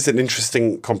this is an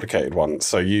interesting, complicated one.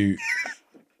 So you...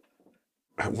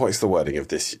 What is the wording of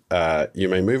this? You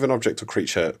may move an object or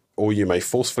creature, or you may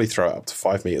forcefully throw it up to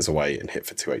 5 meters away and hit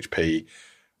for 2 HP.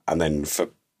 And then for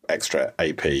extra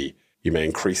AP, you may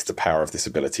increase the power of this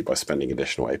ability by spending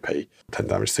additional AP, 10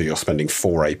 damage. So you're spending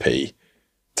 4 AP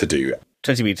to do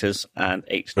 20 meters and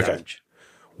 8 damage.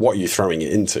 What are you throwing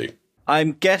it into?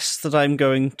 I'm guess that I'm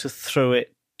going to throw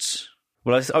it.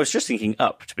 Well, I was just thinking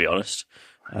up, to be honest.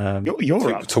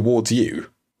 You're up Towards you.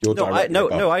 You're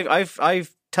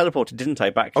I've teleported, didn't I?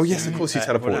 Back. Oh yes, of course you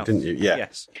teleported, didn't you? Yeah.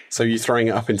 Yes. So you're throwing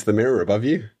it up into the mirror above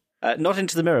you? Not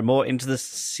into the mirror, more into the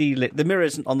ceiling. The mirror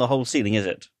isn't on the whole ceiling, is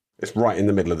it? It's right in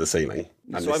the middle of the ceiling.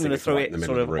 And so I'm going to throw it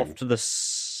sort of off to the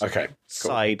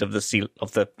side of the ceiling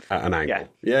of the at an angle.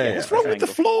 Yeah. What's wrong with the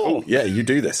floor? Oh, yeah, you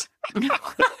do this. I'm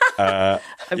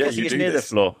guessing it's near the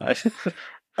floor.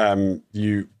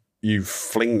 You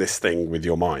fling this thing with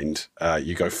your mind.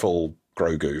 You go full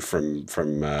Grogu from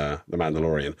the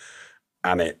Mandalorian,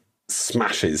 and it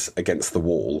smashes against the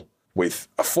wall with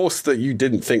a force that you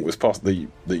didn't think was that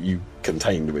you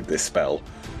contained with this spell,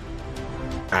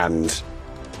 and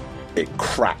it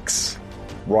cracks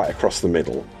right across the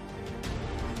middle,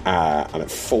 and it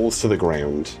falls to the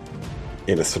ground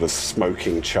in a sort of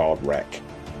smoking, charred wreck.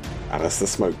 And as the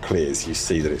smoke clears, you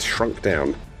see that it's shrunk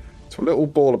down to a little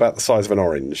ball about the size of an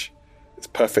orange. It's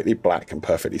perfectly black and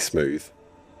perfectly smooth,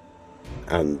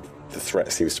 and the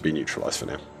threat seems to be neutralised for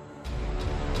now.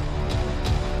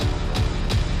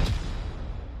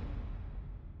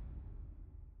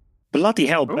 Bloody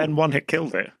hell, Ben one-hit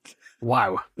killed it.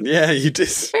 Wow. Yeah, you did.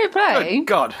 Fair play. Good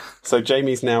God. So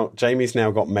Jamie's now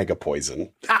got mega poison.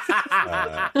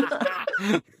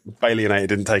 Bailey and A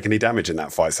didn't take any damage in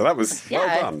that fight, so that was well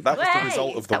done. That was the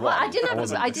result of the well,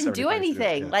 run. I didn't do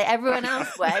anything. Yeah. Like everyone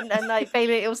else went, and like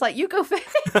Bailey, it was like you go first.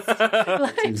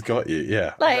 Team's got you.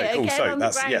 Yeah. Like, okay, cool. So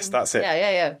that's it.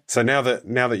 Yeah. So now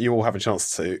that you all have a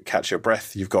chance to catch your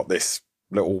breath, you've got this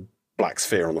little black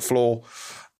sphere on the floor,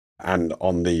 and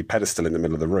on the pedestal in the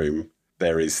middle of the room,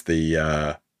 there is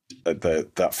that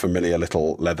familiar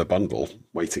little leather bundle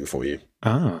waiting for you.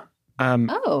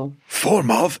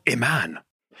 Form of a man.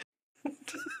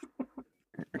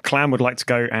 Clam would like to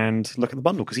go and look at the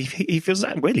bundle because he feels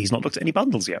that really he's not looked at any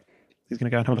bundles yet. He's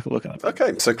going to go and have a look at that.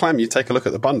 Okay, so Clam, you take a look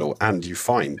at the bundle and you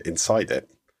find inside it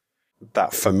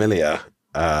that familiar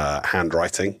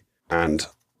handwriting and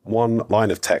one line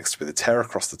of text with a tear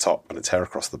across the top and a tear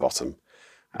across the bottom.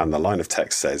 And the line of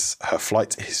text says, "Her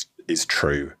flight is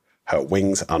true, her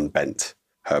wings unbent,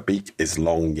 her beak is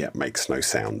long yet makes no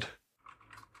sound."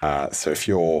 So if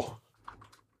you're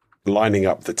lining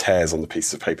up the tears on the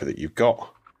piece of paper that you've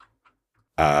got,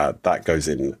 that goes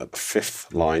in at the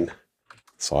 5th line.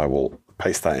 So I will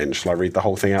paste that in. Shall I read the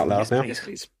whole thing out loud now? Yes,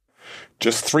 please.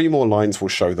 Just 3 more lines will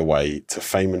show the way to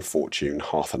fame and fortune,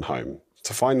 hearth and home.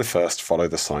 To find the first, follow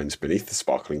the signs beneath the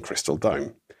sparkling crystal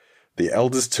dome. The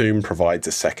elder's tomb provides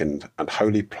a second, and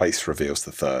holy place reveals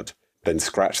the third. Then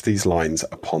scratch these lines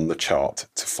upon the chart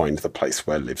to find the place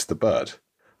where lives the bird.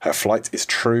 Her flight is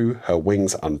true, her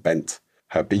wings unbent,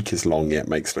 her beak is long yet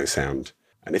makes no sound.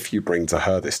 And if you bring to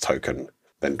her this token,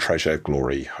 then treasure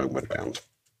glory homeward bound.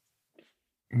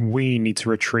 We need to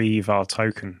retrieve our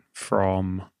token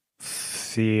from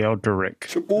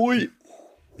Theodoric. Boy.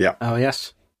 Yeah. Oh,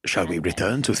 yes. Shall we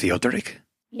return to Theodoric?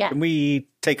 Yeah. Can we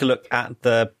take a look at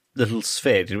the little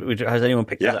sphere? Has anyone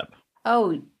picked that up?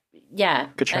 Oh, yeah.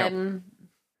 Good shout.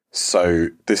 So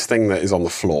this thing that is on the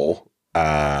floor,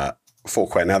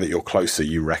 Forquare, now that you're closer,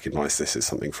 you recognise this as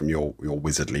something from your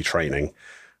wizardly training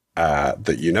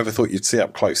that you never thought you'd see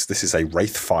up close. This is a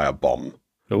Wraithfire bomb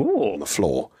on the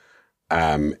floor.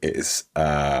 It is,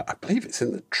 I believe it's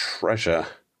in the treasure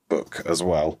book as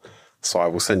well, so I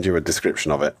will send you a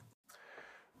description of it.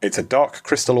 It's a dark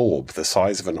crystal orb the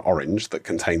size of an orange that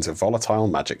contains a volatile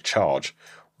magic charge.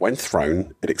 When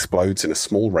thrown, it explodes in a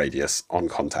small radius on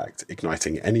contact,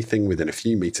 igniting anything within a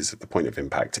few meters of the point of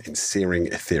impact in searing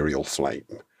ethereal flame.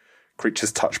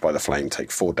 Creatures touched by the flame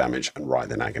take 4 damage and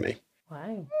writhe in agony.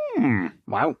 Wow.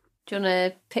 Wow. Do you want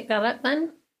to pick that up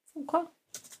then?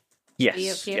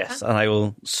 Yes, and I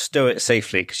will stow it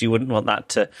safely because you wouldn't want that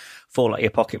to fall out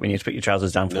your pocket when you put your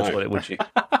trousers down first, would you?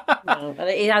 No, but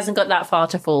it hasn't got that far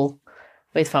to fall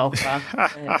with Falkar.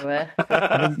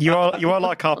 I mean, you are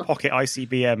like our pocket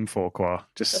ICBM, Forquar.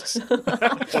 Just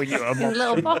or you are a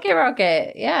little pocket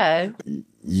rocket, yeah.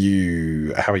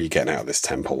 How are you getting out of this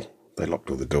temple? They locked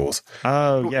all the doors.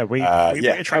 Oh, yeah.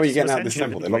 How are you getting out of this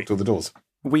temple? They locked all the doors.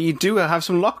 We do have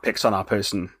some lockpicks on our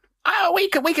person. Oh, we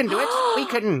can do it. We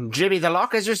can jibby the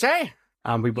lock, as you say.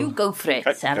 And we will. You go for it,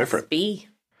 Okay, go for it. LSB.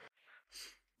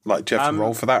 Like, do you have to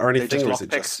roll for that or They anything, just or is lock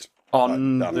it picks just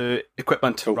on done? the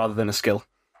equipment rather than a skill.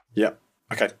 Yeah.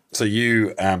 Okay. So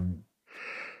you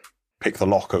pick the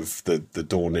lock of the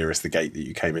door nearest the gate that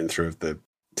you came in through of the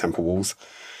temple walls,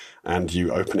 and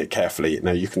you open it carefully.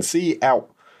 Now you can see out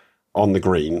on the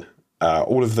green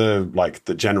all of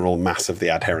the general mass of the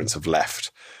adherents have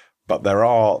left, but there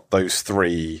are those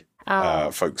three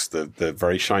folks, the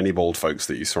very shiny bald folks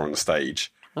that you saw on the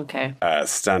stage. Okay.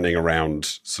 Standing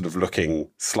around, sort of looking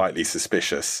slightly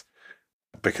suspicious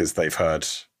because they've heard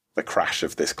the crash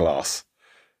of this glass,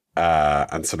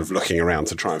 and sort of looking around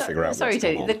to try and figure out Sorry, what's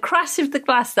going Tony. on. The crash of the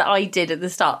glass that I did at the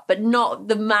start, but not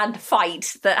the mad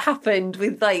fight that happened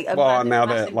with like a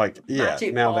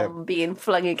magic bomb being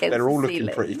flung against They're all the looking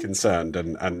ceiling. pretty concerned,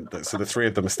 so the three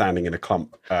of them are standing in a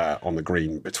clump on the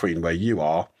green between where you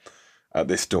are at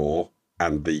this door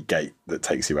and the gate that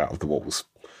takes you out of the walls.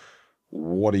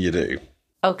 What do you do?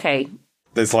 Okay.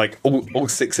 There's like all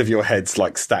six of your heads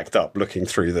like stacked up, looking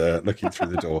through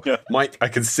the door. Yeah. Mike, I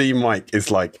can see Mike is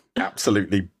like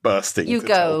absolutely bursting You to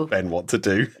go. tell Ben what to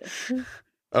do.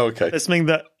 Okay. Let's mean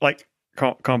that, like,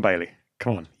 come on, Bailey.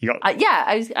 Come on. You got. Yeah,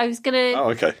 I was gonna. Oh,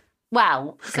 okay.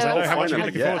 Well, so I know how much you're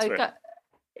looking forward to it.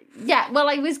 Yeah, well,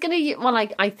 I was gonna. Well,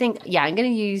 I think I'm gonna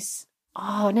use.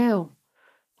 Oh no,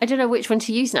 I don't know which one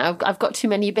to use now. I've got too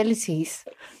many abilities.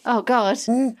 Oh God.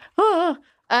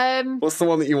 What's the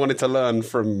one that you wanted to learn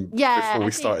from before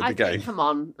we started the game? Come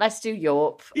on, let's do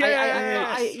Yorp.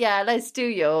 Yeah. Let's do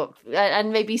Yorp,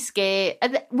 and maybe scare.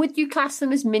 Would you class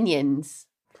them as minions?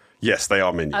 Yes, they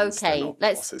are minions. Okay, They're not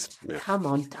let's. bosses. Yeah. Come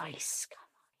on, dice.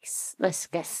 Let's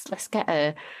get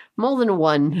a more than a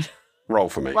one. Roll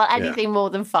for me. Well, Yeah. anything more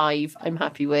than 5, I'm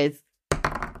happy with.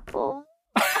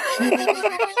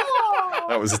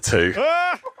 That was a 2.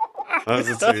 That was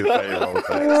a 2 that they rolled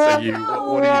there. So you,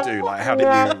 what do you do? Like, how do you?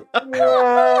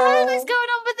 What is going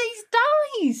on with these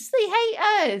dice? They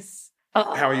hate us.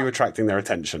 How are you attracting their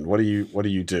attention? What do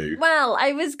you do? Well,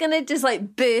 I was gonna just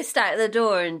like burst out the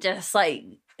door and just like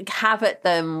have at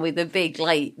them with a big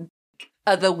like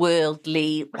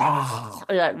otherworldly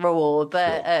like roar,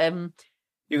 but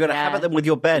You're going to have at them with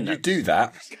your Ben. You do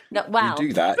that. no, well, You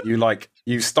do that.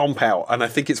 You stomp out, and I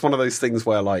think it's one of those things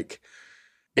where like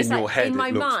in your head in my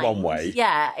it looks mind, one way.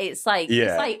 Yeah, it's like in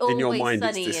your Always mind,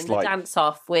 it's Sunny just in the like- dance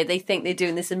off where they think they're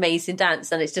doing this amazing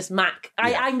dance and it's just Mac.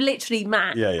 I'm literally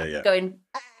Mac. Yeah. Going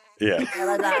Yeah.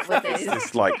 like that with this.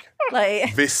 It's like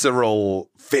Like visceral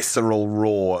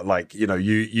roar. Like,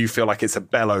 you feel like it's a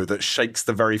bellow that shakes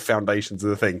the very foundations of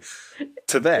the thing.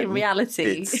 To them, in reality,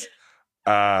 it's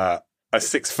a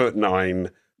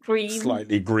 6'9", green.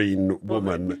 slightly green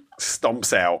woman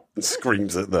stomps out and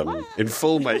screams at them in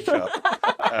full makeup,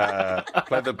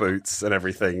 leather boots and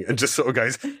everything, and just sort of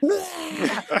goes,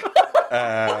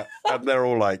 and they're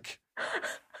all like,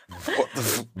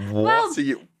 what are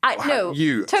you? No,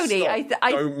 Tony, stop,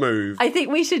 don't move. I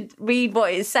think we should read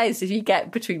what it says if you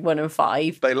get between 1 and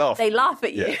 5. They laugh. They laugh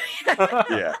at you.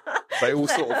 Yeah. They all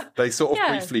sort of Yeah.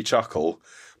 briefly chuckle,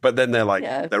 but then they're like,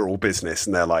 Yeah. they're all business,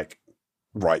 and they're like,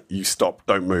 right, you stop,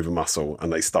 don't move a muscle,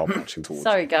 and they start marching towards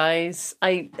Sorry, guys.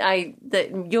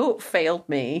 That York failed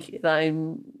me.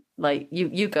 I'm like,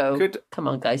 you go. Come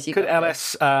on, guys. You Could go.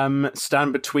 Ellis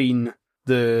stand between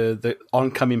the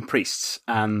oncoming priests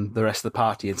and the rest of the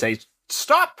party and say,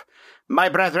 "Stop, my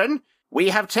brethren! We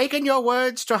have taken your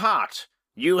words to heart.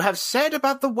 You have said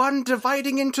about the one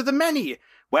dividing into the many.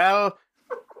 Well,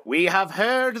 we have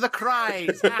heard the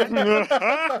cries." And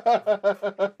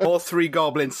all 3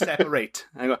 goblins separate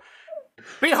and go,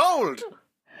 "Behold,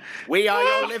 we are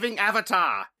your living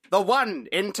avatar, the one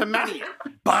into many.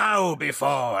 Bow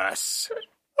before us."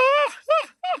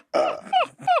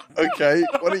 Okay,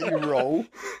 why don't you roll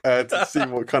to see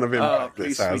what kind of impact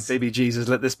Please, this has? sweet baby Jesus,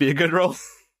 let this be a good roll.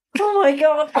 Oh my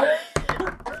god.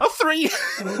 A 3.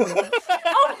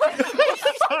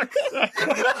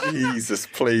 Jesus,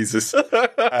 please. What's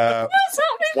happening?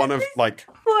 One of, like,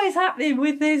 What is happening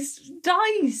with this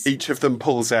dice? each of them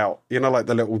pulls out, like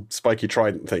the little spiky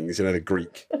trident things, the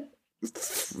Greek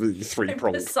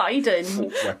 3-pronged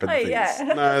Poseidon. weapon Oh, things.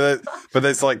 yeah. No, but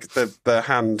there's like the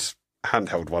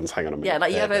handheld ones. Hang on a minute. Yeah,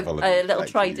 like you have a little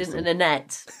trident and a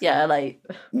net. Yeah, like.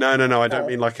 No, I don't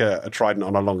mean like a trident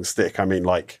on a long stick. I mean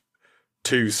like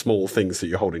 2 small things that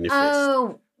you hold in your fist.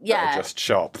 Oh, that yeah. are just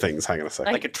sharp things. Hang on a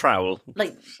second. Like a trowel.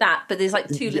 Like that, but there's like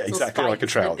 2 little exactly like a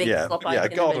spikes and trowel. big Yeah, spike a in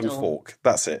the garden middle. fork.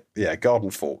 That's it. Yeah,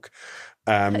 garden fork.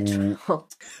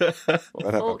 Fork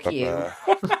you.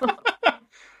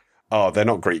 Oh, they're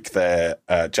not Greek. They're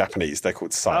Japanese. They're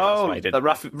called Sai. Oh, I did. the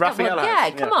Raphael. Yeah,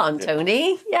 come on,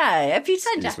 Tony. Yeah, if you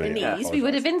said Excuse me, Japanese, yeah, we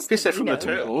would have If you said from the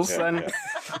instantly known. turtles, then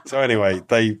So anyway,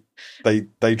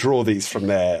 they draw these from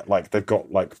their, like, they've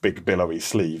got like big billowy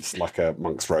sleeves like a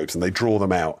monk's robes, and they draw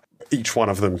them out. Each one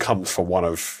of them comes for one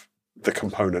of the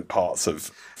component parts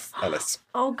of Ellis.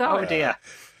 Oh god. oh dear,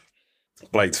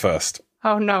 Blades first.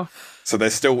 oh no. So they're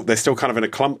still kind of in a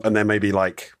clump, and they're maybe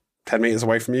like 10 meters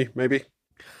away from you, maybe.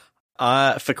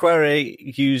 Faquere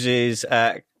uses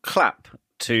clap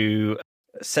to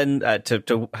send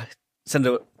to send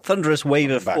a thunderous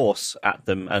wave of Back. force at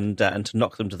them and to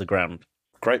knock them to the ground.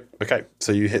 Great. Okay,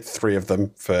 so you hit 3 of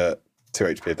them for 2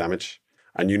 HP of damage,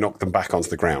 and you knock them back onto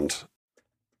the ground.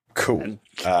 Cool.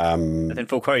 And then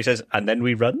Faquere says, "And then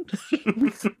we run."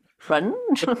 Run.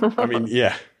 I mean,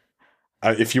 yeah.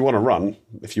 If you want to run,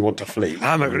 if you want to flee,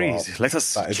 I'm you agreed. are- Let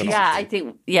us. that is an Yeah, option. I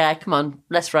think. Yeah, come on,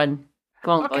 let's run.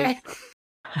 Come on, boys.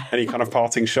 Any kind of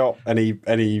parting shot? Any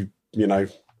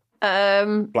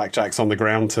blackjacks on the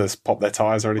ground to pop their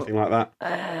tires or anything like that?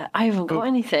 I haven't got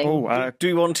anything. Oh, Do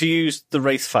we want to use the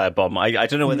Wraith Fire Bomb? I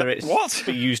don't know whether it's what? to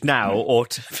be used now or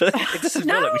to. It doesn't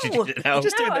feel like we should use it now.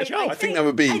 Just doing the job. I think that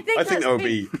would be. I think that would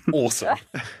be awesome.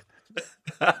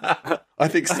 I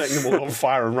think setting them all on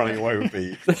fire and running away would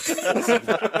be. I love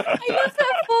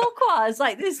that Fourquois is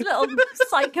like this little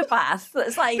psychopath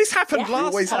that's like. This happened yeah, last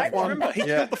always time. have one. Remember, he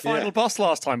Yeah, killed the final yeah. boss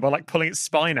last time by like pulling its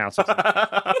spine out. Or something.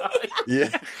 Yeah,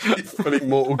 it's putting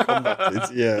Mortal Kombat.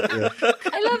 Is. Yeah.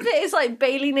 I love that it's like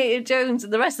Bailey Native Jones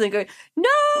and the rest of them going, no!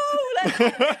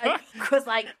 And was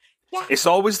like, yeah. It's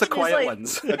always the Just quiet like-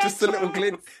 ones. Just the little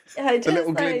glint, Yeah, the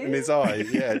little glint in his eye.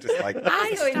 Yeah, just like.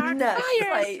 I going nuts.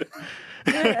 Like,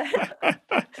 yeah.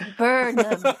 Burn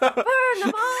them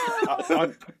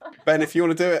all. Ben, if you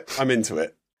want to do it, I'm into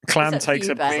it. Clan Except for takes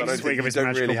you, a Ben. big I don't swig think of his you don't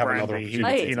magical really have another brandy. He,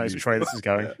 opportunity he knows to which use way that. this is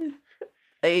going.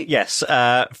 Yes,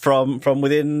 from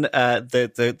within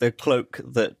the cloak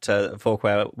that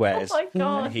Faquere wears, Oh my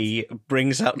God. he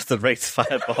brings out the Wraith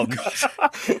Fire Bomb.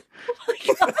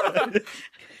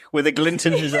 With a glint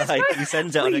in his eye, he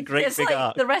sends it on a great It's big like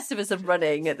arc. the rest of us are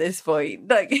running at this point.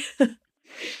 Like,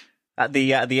 At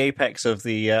the apex of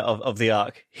the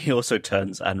arc, he also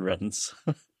turns and runs.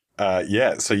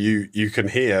 Yeah, so you can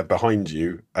hear behind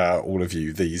you, all of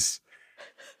you, these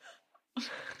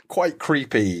quite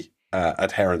creepy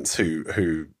adherents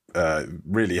who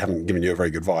really haven't given you a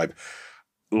very good vibe,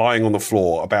 lying on the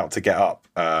floor, about to get up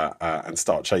and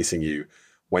start chasing you,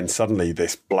 when suddenly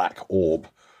this black orb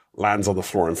lands on the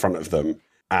floor in front of them,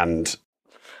 and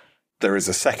there is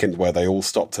a second where they all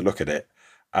stop to look at it,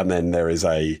 and then there is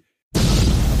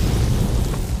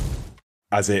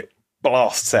as it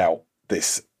blasts out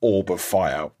this orb of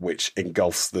fire which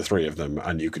engulfs the 3 of them,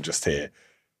 and you can just hear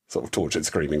sort of tortured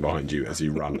screaming behind you as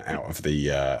you run out of the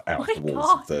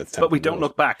walls of the temple. But we don't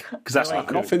look back because that's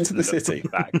not off into the city.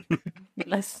 back.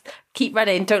 let's keep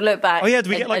running. Don't look back. Oh yeah, do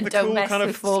we and- get like and the don't cool mess kind of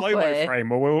with slow-mo Faulkner. frame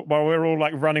while we're all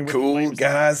like running with Cool flames?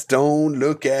 guys don't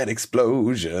look at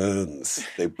explosions.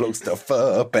 They blow stuff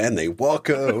up and they walk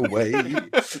away.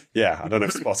 Yeah, I don't know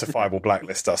if Spotify will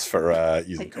blacklist us for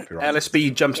using copyright.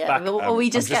 LSB jumps Yeah, back. or we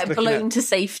just I'm just get looking blown at- to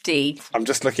safety. I'm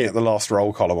just looking at the last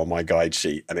roll column on my guide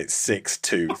sheet, and it's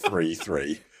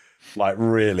 6-2-3-3. Like,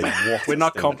 really, what We're a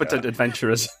not stinker. competent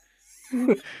adventurers.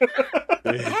 Hey,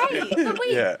 but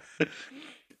wait, Yeah,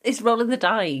 it's rolling the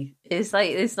die. It's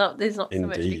like there's not so much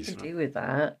you Indeed. can do with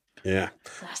that. yeah.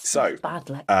 That's So, bad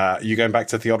luck. You going back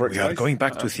to Theodoric's We are place? going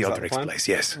back to Is that the Theodoric's plan? place,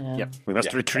 yes. Yep. We must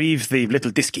Yeah. retrieve the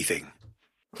little disky thing.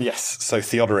 Yes, so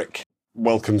Theodoric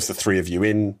welcomes the 3 of you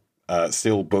in,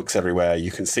 still books everywhere.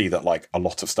 You can see that like a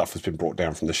lot of stuff has been brought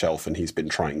down from the shelf, and he's been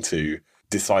trying to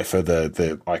decipher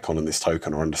the icon in this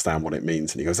token or understand what it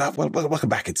means. And he goes, well, welcome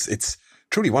back. It's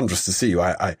truly wondrous to see you.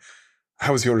 How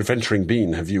has your adventuring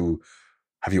been? Have you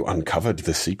uncovered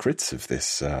the secrets of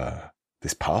this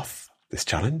path, this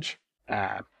challenge?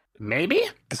 Maybe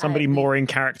Is somebody more in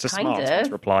character smart kinda. to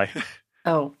reply?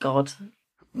 Oh God.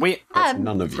 we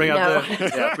None of you. bring up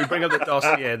No. we bring up the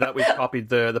dossier that we copied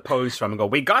the pose from and go.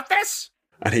 We got this.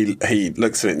 And he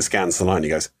looks at it and scans the line. And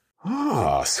he goes,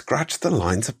 scratch the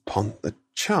lines upon the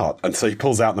chart. And so he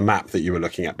pulls out the map that you were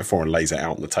looking at before and lays it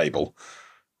out on the table.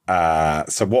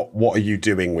 So what are you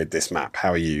doing with this map?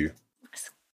 How are you?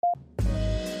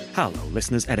 Hello,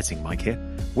 listeners. Editing Mike here.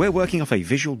 We're working off a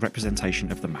visual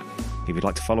representation of the map. If you'd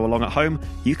like to follow along at home,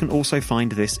 you can also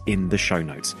find this in the show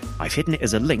notes. I've hidden it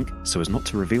as a link so as not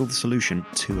to reveal the solution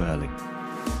too early.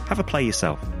 Have a play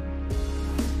yourself.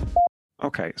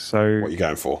 Okay, so What are you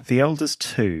going for? the Elder's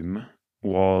Tomb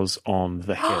was on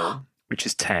the hill, which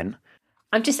is 10.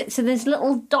 So there's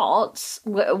little dots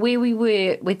where we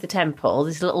were with the temple.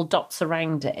 There's little dots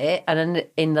around it, and then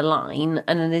in the line,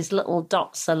 and then there's little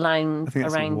dots around I think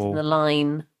that's a in wall. the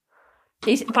line.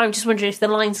 But I'm just wondering if the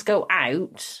lines go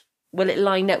out, will it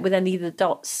line up with any of the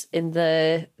dots in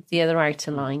the other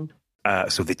outer line?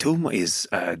 So the tomb is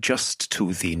just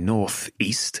to the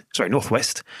northwest,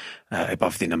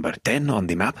 above the number 10 on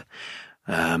the map.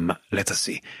 Let us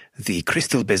see. The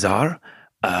Crystal Bazaar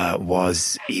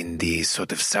was in the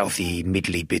sort of southy,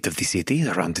 middly bit of the city,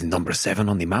 around the number 7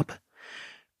 on the map.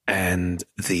 And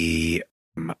the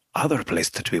other place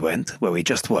that we went, where we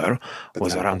just were,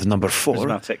 was around number 4,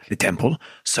 Prismatic. the temple.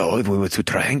 So if we were to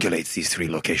triangulate these 3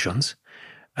 locations,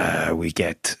 we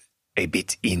get a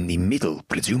bit in the middle,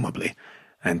 presumably.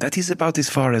 And that is about as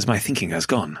far as my thinking has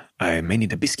gone. I may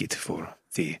need a biscuit for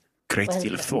the great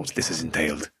deal of thought this has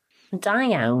entailed.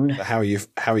 Down. How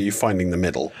are you finding the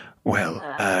middle?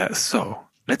 Well, so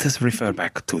let us refer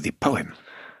back to the poem.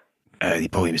 The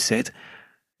poem said,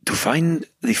 to find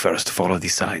the first, follow the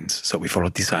signs. So we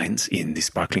followed the signs in the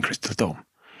sparkling crystal dome.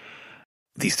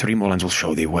 These 3 more lines will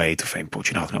show the way to famed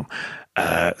Porcinato.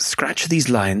 Scratch these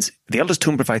lines. The Elder's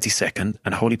Tomb provides the second,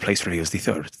 and Holy Place reveals the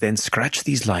third. Then scratch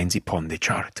these lines upon the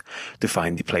chart to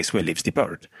find the place where lives the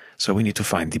bird. So we need to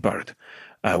find the bird.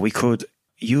 We could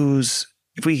use...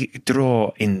 If we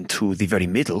draw into the very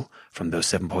middle from those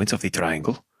 7 points of the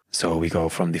triangle, so we go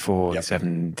from the 4, the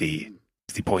 7, the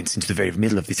points into the very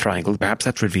middle of the triangle, perhaps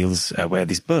that reveals where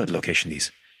this bird location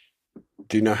is.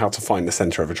 Do you know how to find the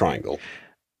centre of a triangle?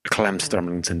 Clem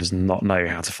Sturmlington does not know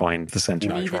how to find the centre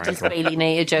of the Neither does triangle. Bailey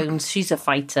Nater Jones. She's a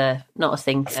fighter, not a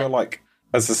thinker. I feel like,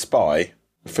 as a spy,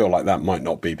 I feel like that might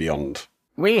not be beyond.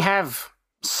 We have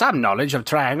some knowledge of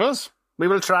triangles. We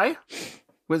will try.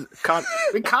 We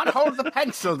can't hold the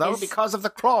pencil, though, because of the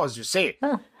claws, you see.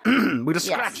 We'll just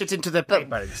scratch it into the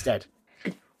paper instead.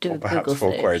 Do a Perhaps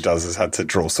Google what Query search. does is had to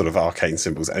draw sort of arcane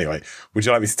symbols. Anyway, would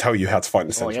you like me to tell you how to find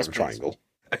the centre yes, of a please. triangle?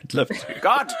 I'd love to.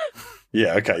 God!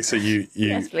 Yeah, okay. So you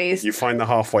Yes, please. you find the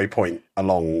halfway point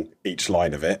along each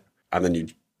line of it, and then you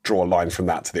draw a line from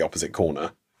that to the opposite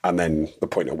corner, and then the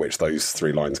point at which those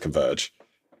 3 lines converge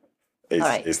is, All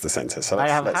right. is the centre. So I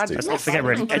have let's had do this. that. Don't forget,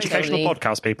 we're an Okay. educational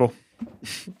podcast, people.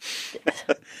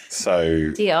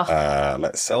 So Dear.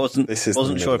 let's. I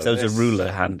wasn't sure if there was a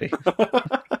ruler handy.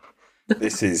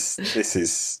 This is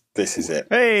it.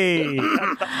 Hey!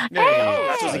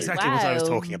 That was exactly what I was Wow.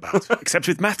 talking about, except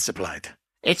with math supplied.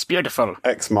 It's beautiful.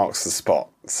 X marks the spot.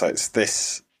 So it's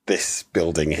this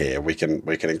building here. We can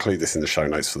include this in the show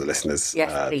notes for the listeners.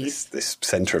 Yes, please. This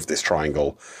centre of this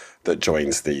triangle that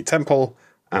joins the temple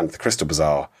and the Crystal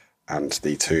Bazaar and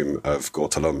the tomb of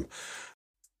Gortalum.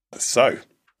 So,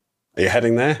 are you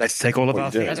heading there? Let's take all of What our are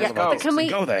you doing? things Let's out of our go. boxes Can we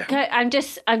and go there.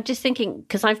 I'm just thinking,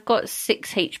 because I've got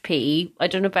 6 HP. I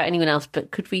don't know about anyone else,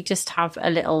 but could we just have a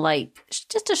little,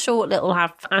 just a short little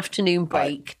afternoon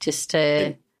break, just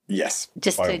to Yes.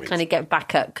 by all means. kind of get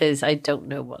back up, because I don't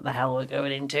know what the hell we're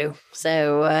going into.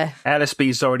 So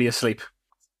LSB's already asleep.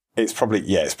 It's probably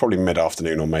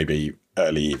mid-afternoon or maybe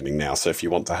early evening now. So if you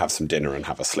want to have some dinner and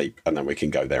have a sleep, and then we can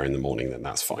go there in the morning, then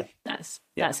that's fine.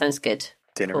 that sounds good.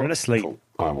 Dinner and a sleep. Cool.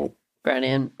 I will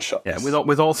Brilliant. shut Yeah, this.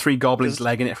 with all 3 goblins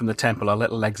legging it from the temple, our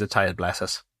little legs are tired, bless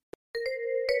us.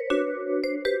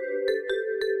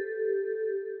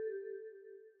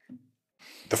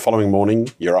 The following morning,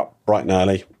 you're up bright and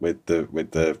early with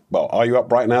the. Well, are you up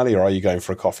bright and early, or are you going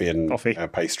for a coffee and Coffee.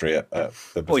 Pastry at the?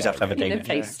 Always bazaar? have to have a In a date.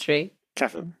 pastry.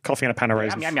 Coffee and a pan of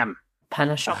raisins. Yum, yum, yum. Pan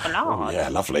of chocolate. Oh, yeah,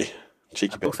 lovely.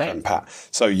 Cheeky bit of buffet. pen pat.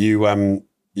 So you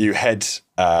head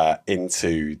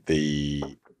into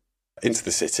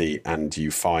the city, and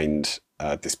you find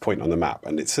this point on the map,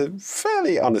 and it's a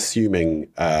fairly unassuming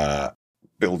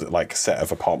like set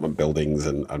of apartment buildings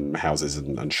and houses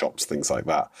and shops, things like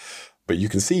that. But you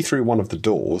can see through one of the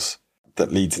doors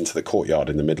that leads into the courtyard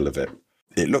in the middle of it.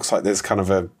 It looks like there's kind of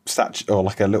a statue, or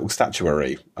like a little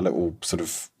statuary, a little sort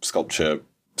of sculpture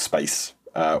space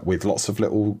with lots of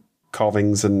little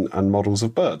carvings and models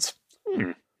of birds.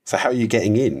 So how are you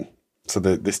getting in? So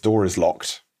this door is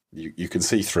locked. You can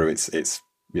see through. It's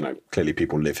clearly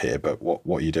people live here, but what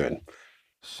are you doing?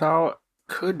 So,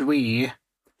 could we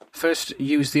first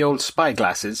use the old spy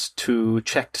glasses to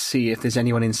check to see if there's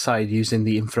anyone inside using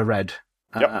the infrared?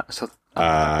 Yep.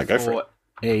 Go for it.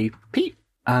 A peep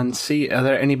and see, are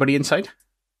there anybody inside?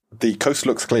 The coast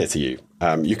looks clear to you.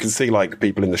 You can see like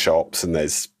people in the shops, and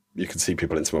you can see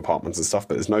people in some apartments and stuff,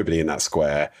 but there's nobody in that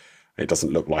square. It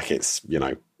doesn't look like it's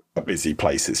a busy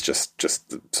place. It's just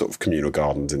sort of communal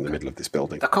gardens in the middle of this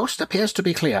building. The coast appears to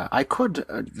be clear. I could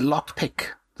lockpick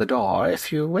the door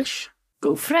if you wish.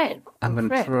 Go for it. I'm going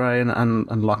Go to for it. try and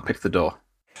lockpick the door.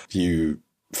 You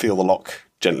feel the lock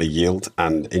gently yield,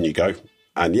 and in you go.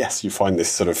 And yes, you find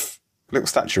this sort of little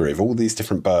statuary of all these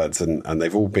different birds, and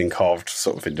they've all been carved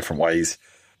sort of in different ways.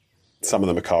 Some of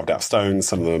them are carved out of stone,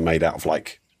 some of them are made out of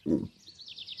like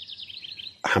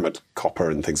hammered copper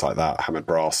and things like that, hammered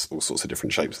brass, all sorts of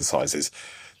different shapes and sizes.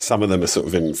 Some of them are sort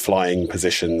of in flying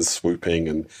positions, swooping,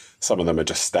 and some of them are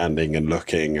just standing and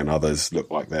looking, and others look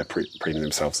like they're preening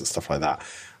themselves and stuff like that.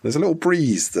 There's a little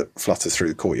breeze that flutters through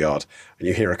the courtyard, and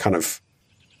you hear a kind of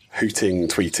hooting,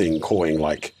 tweeting, cawing,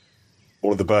 like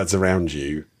all of the birds around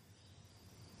you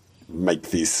make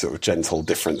these sort of gentle,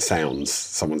 different sounds.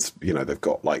 Someone's, they've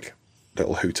got like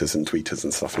little hooters and tweeters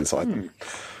and stuff inside them.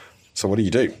 So what do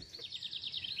you do?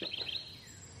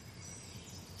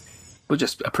 We'll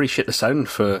just appreciate the sound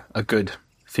for a good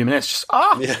few minutes.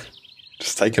 Yeah,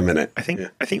 just take a minute. I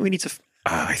think we need to.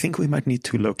 I think we might need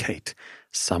to locate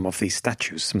some of these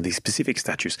statues, some of these specific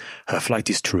statues. Her flight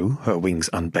is true, her wings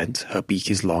unbent, her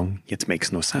beak is long, yet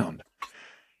makes no sound.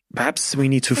 Perhaps we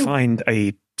need to find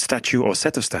a statue or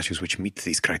set of statues which meet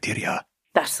these criteria.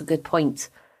 That's a good point.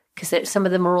 Because some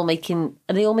of them are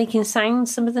they all making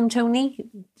sounds, some of them, Tony?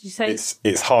 Did you say?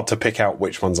 It's hard to pick out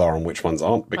which ones are and which ones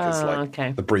aren't, because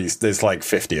the breeze, there's like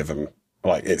 50 of them.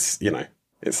 Like it's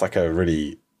like a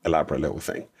really elaborate little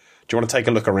thing. Do you want to take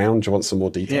a look around? Do you want some more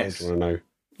details? Yes. Do you want to know?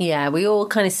 Yeah, we all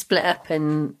kind of split up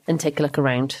and take a look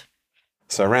around.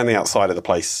 So around the outside of the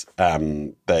place,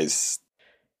 there's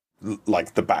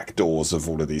like the back doors of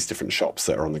all of these different shops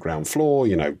that are on the ground floor.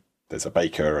 There's a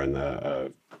baker and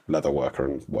a leather worker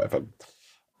and whatever.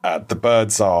 The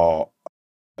birds are,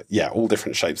 all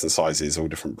different shapes and sizes, all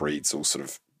different breeds, all sort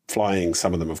of flying.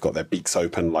 Some of them have got their beaks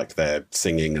open like they're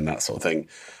singing and that sort of thing.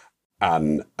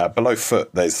 And below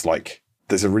foot, there's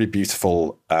a really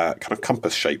beautiful kind of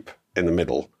compass shape in the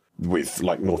middle with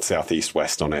like north, south, east,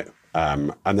 west on it.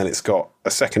 And then it's got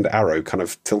a second arrow kind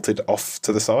of tilted off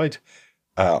to the side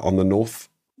on the north.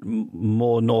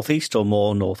 More northeast or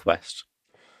more northwest?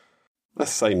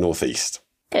 Let's say northeast.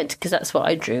 Good, because that's what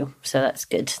I drew. So that's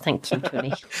good. Thank you,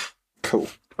 Tony. Cool.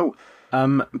 Oh,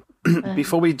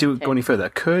 before we go any further,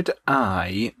 could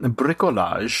I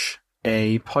bricolage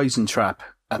a poison trap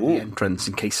at the entrance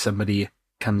in case somebody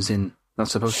comes in? Not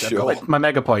supposed to. Sure. I've got my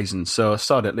mega poison, so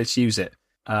sod it. Let's use it.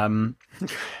 Yeah, do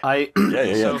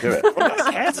it.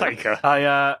 Caretaker.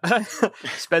 I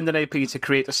spend an AP to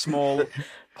create a small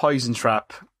poison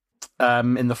trap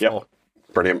in the floor.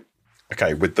 Yep. Brilliant.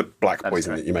 Okay, with the black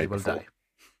poison that you made Will before. die.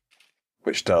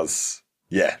 Which does,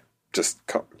 just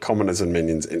commoners and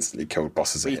minions instantly killed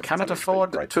bosses. We cannot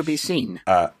afford to be seen.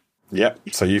 Yep,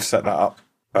 so you've set that up.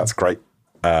 That's great.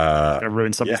 Gonna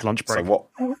ruin somebody's lunch break. So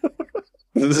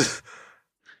what?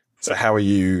 So how are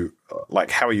you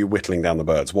whittling down the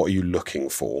birds? What are you looking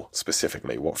for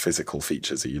specifically? What physical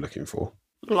features are you looking for?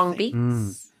 Long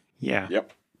beaks. Yeah.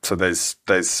 Yep. So there's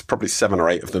probably 7 or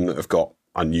 8 of them that have got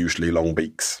unusually long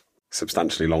beaks,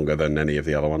 substantially longer than any of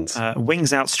the other ones.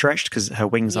 Wings outstretched, because her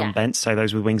wings unbent, so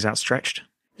those with wings outstretched.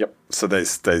 Yep. So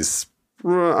there's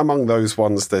among those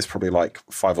ones, there's probably like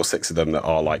 5 or 6 of them that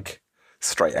are like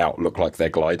straight out, look like they're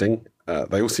gliding.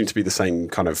 They all seem to be the same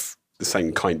kind of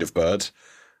bird,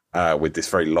 with this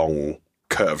very long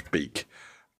curved beak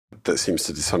that seems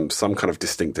to do some kind of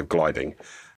distinctive gliding.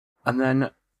 And then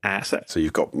so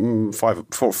you've got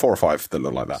 4 or 5 that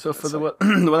look like that. So for the one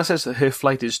that says that her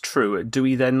flight is true, do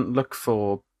we then look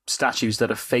for statues that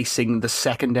are facing the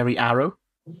secondary arrow?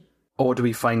 Or do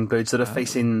we find birds that are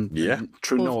facing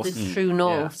true north? True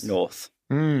north. North.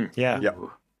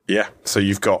 Yeah. So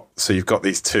you've got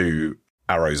these 2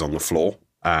 arrows on the floor,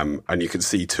 and you can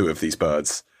see 2 of these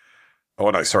birds.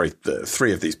 Oh no, sorry,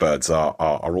 3 of these birds are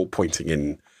all pointing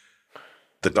in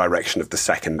the direction of the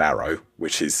second arrow,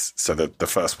 which is, so the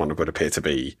first one would appear to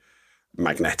be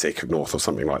magnetic north or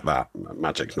something like that,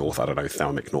 magic north, I don't know,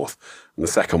 thalamic north. And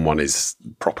the second one is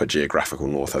proper geographical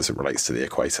north as it relates to the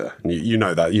equator. And you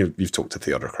know that, you've talked to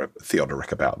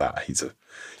Theodoric about that.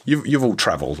 You've all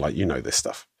travelled, like, you know this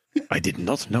stuff. I did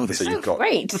not know this. So you've got,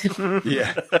 great.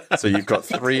 Yeah. So you've got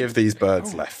 3 of these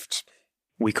birds left.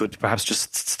 We could perhaps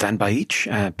just stand by each,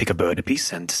 pick a bird a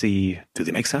piece, and see, do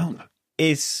they make sound?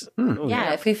 Is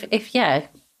if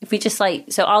we just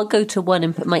so I'll go to one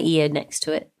and put my ear next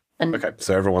to it. And Okay,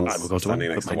 so everyone's Right, we'll go to standing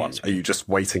one, next put to my one. ears. Are you just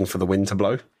waiting for the wind to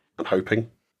blow and hoping?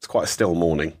 It's quite a still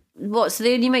morning. what? So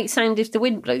they only make sound if the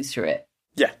wind blows through it.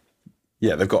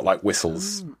 Yeah, they've got like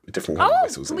whistles, different kinds of Oh,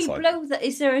 whistles can we inside. blow that?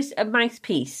 Is there a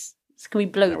mouthpiece? Can we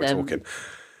blow Now we're them? talking.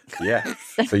 Yeah.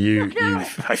 So you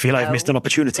I feel I've missed an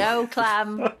opportunity. No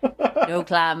clam. No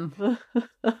clam.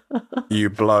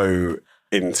 you blow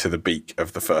into the beak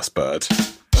of the first bird.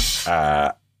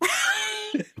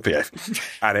 behave.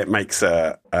 And it makes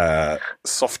a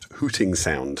soft hooting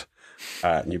sound.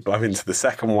 And you blow into the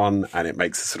second one, and it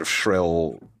makes a sort of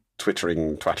shrill,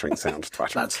 twattering sound.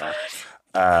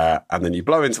 And then you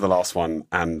blow into the last one,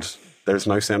 and there's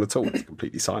no sound at all. It's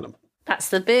completely silent. That's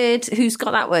the bird. Who's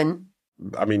got that one?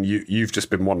 I mean, you've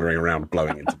just been wandering around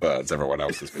blowing into birds. Everyone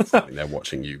else has been standing there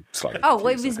watching you slightly. Oh, well,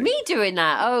 it was me doing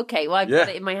that. Oh, okay, well, I've got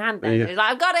it in my hand then. Yeah. It's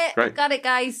like, I've got it. Great. I've got it,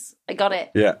 guys. I got it.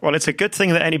 Yeah. Well, it's a good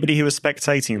thing that anybody who is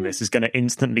spectating this is going to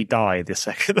instantly die the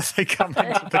second that they come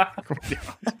into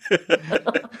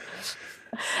the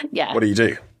Yeah. What do you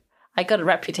do? I got a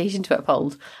reputation to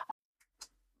uphold.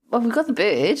 Well, we've got the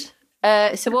bird.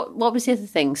 So what was the other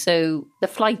thing? So the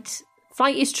flight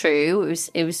is true.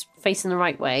 It was facing the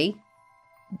right way.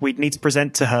 We'd need to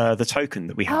present to her the token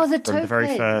that we have The from token. the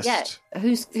very first. Yeah.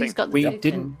 Who's got the We token?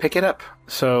 didn't pick it up.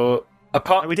 So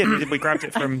Oh, we did. We grabbed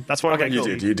it from. That's what. Okay, Okay, cool.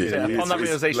 You did. Yeah, upon that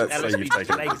realization, Let's say Ellis you've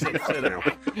taken legs it. into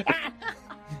the-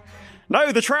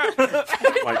 No, the trap.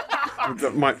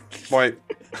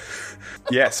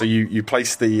 Yeah, so you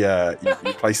place the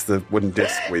you place the wooden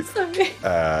disc with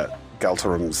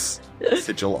Galterum's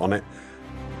sigil on it.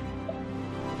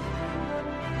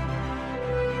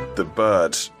 The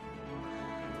bird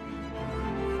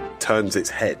turns its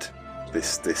head.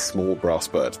 This small brass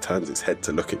bird turns its head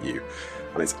to look at you,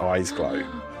 and its eyes glow,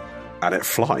 and it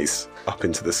flies up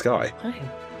into the sky. Oh.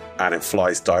 And it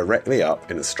flies directly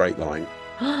up in a straight line,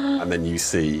 and then you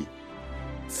see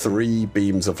 3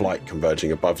 beams of light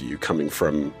converging above you, coming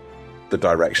from the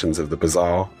directions of the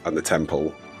bazaar and the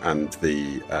temple and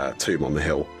the tomb on the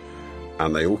hill,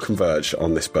 and they all converge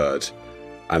on this bird.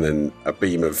 And then a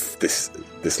beam of this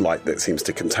light that seems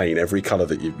to contain every colour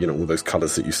that you know, all those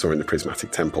colours that you saw in the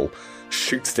prismatic temple,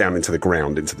 shoots down into the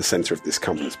ground, into the centre of this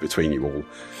compass between you all,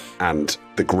 and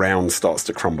the ground starts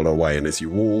to crumble away. And as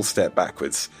you all step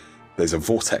backwards, there's a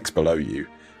vortex below you,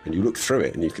 and you look through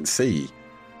it, and you can see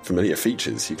familiar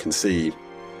features. You can see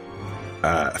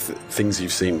things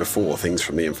you've seen before, things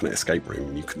from the Infinite Escape Room.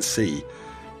 And you can see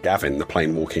Gavin, the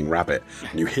plain walking rabbit,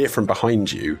 and you hear from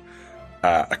behind you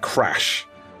a crash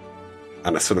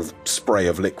and a sort of spray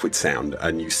of liquid sound,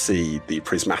 and you see the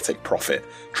prismatic prophet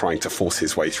trying to force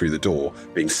his way through the door,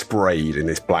 being sprayed in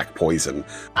this black poison,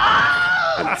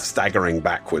 and staggering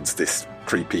backwards, this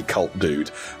creepy cult dude,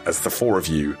 as the 4 of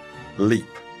you leap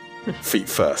feet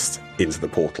first into the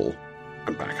portal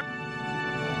and back.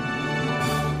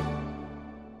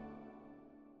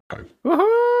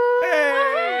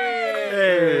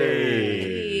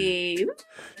 Hey.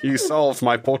 You solved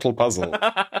my portal puzzle.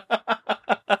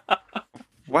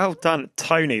 Well done,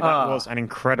 Tony. That was an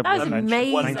incredible That was adventure.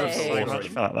 amazing. Thank you so much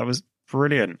for that. That was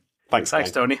brilliant. Thanks,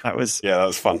 Tony. That was. Yeah, that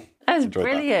was fun. That was Enjoyed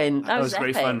that. brilliant. That was very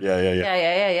epic. fun.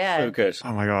 Yeah. So good.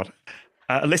 Oh my god.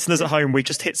 Listeners at home, we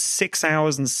just hit 6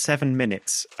 hours and 7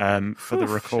 minutes for the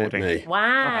recording. Shit me.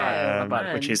 Wow.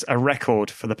 Man. Which is a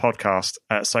record for the podcast.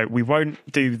 So we won't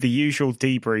do the usual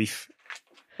debrief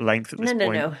length at this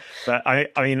point. No. But I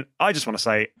mean, I just want to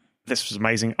say this was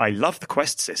amazing. I love the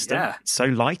quest system. Yeah. It's so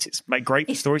light. It's great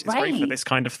for It's stories. It's great for great. this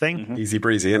kind of thing. Easy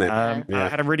breezy, innit? I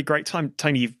had a really great time.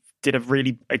 Tony, you did a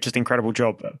really just incredible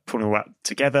job at putting all that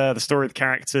together. The story of the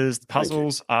characters, the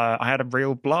puzzles. I had a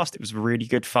real blast. It was really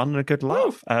good fun and a good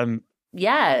laugh.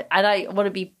 Yeah, and I want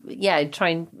to be, try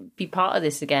and be part of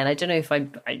this again. I don't know if I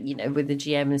with the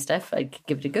GM and stuff, I could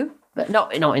give it a go, but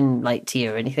not in like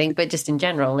tier or anything, but just in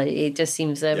general, it just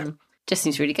seems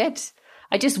really good.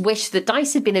 I just wish the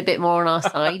dice had been a bit more on our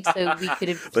side, so we could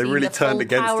have. They seen really the turned full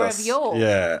against power us. Of York.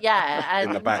 Yeah, and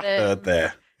in the back third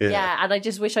there. Yeah, and I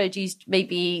just wish I'd used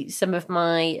maybe some of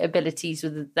my abilities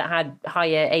that had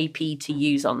higher AP to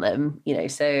use on them, but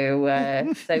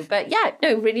yeah,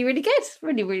 no, really, really good.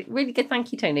 Really, really, really good.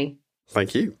 Thank you, Tony.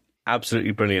 Thank you.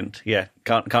 Absolutely brilliant. Yeah,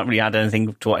 can't really add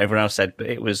anything to what everyone else said, but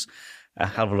it was a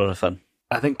hell of a lot of fun.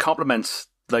 I think complements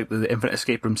like the Infinite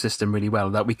Escape Room system really well,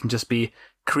 that we can just be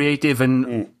creative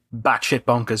and batshit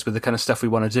bonkers with the kind of stuff we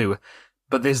want to do.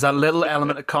 But there's that little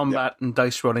element of combat and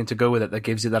dice rolling to go with it that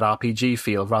gives you that RPG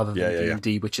feel rather than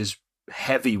D&D, which is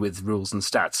heavy with rules and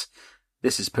stats.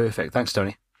 This is perfect. Thanks,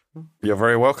 Tony. You're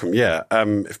very welcome. Yeah.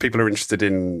 If people are interested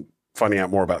in finding out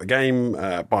more about the game,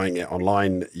 buying it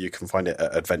online, you can find it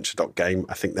at adventure.game.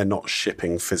 I think they're not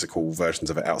shipping physical versions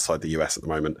of it outside the US at the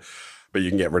moment, but you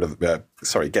can get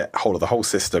hold of the whole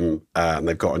system. And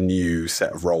they've got a new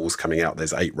set of roles coming out.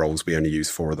 There's 8 roles. We only use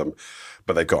 4 of them.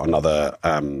 But they've got another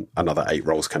 8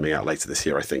 roles coming out later this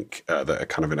year, I think, that are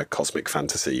kind of in a cosmic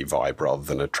fantasy vibe rather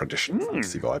than a traditional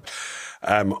fantasy vibe.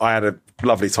 I had a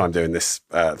lovely time doing this.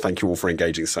 Thank you all for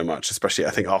engaging so much, especially I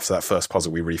think after that first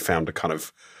puzzle, we really found a kind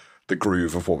of the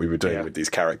groove of what we were doing with these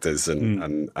characters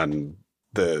and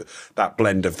that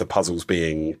blend of the puzzles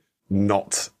being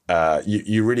not,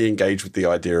 you really engage with the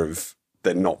idea of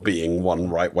there not being one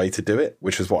right way to do it,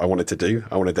 which is what I wanted to do.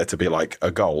 I wanted there to be like a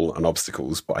goal and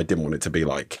obstacles, but I didn't want it to be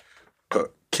like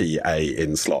put key A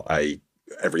in slot A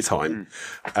every time.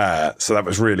 So that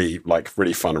was really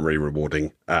fun and really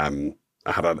rewarding. I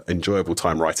had an enjoyable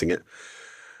time writing it.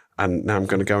 And now I'm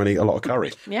going to go and eat a lot of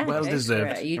curry. Yeah, well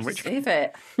deserved. You deserve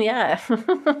it. Yeah.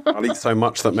 I'll eat so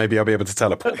much that maybe I'll be able to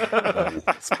teleport.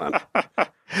 That's the plan.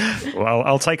 Well,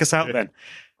 I'll take us out then.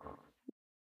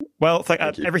 Well,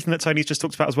 everything that Tony's just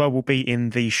talked about as well will be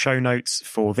in the show notes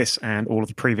for this and all of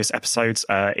the previous episodes.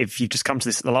 If you've just come to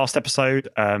the last episode,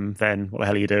 then what the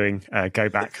hell are you doing? Go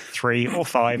back 3 or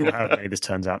 5 or however many this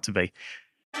turns out to be.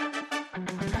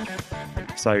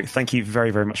 So thank you very,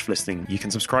 very much for listening. You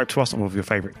can subscribe to us on all of your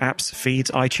favourite apps,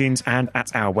 feeds, iTunes, and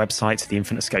at our website,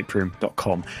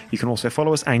 theinfiniteescaperoom.com. You can also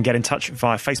follow us and get in touch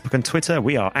via Facebook and Twitter.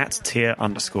 We are at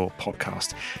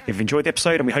tier_podcast. If you've enjoyed the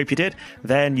episode, and we hope you did,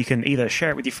 then you can either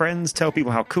share it with your friends, tell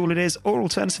people how cool it is, or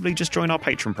alternatively just join our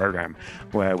Patreon program,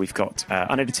 where we've got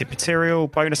unedited material,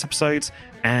 bonus episodes,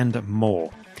 and more.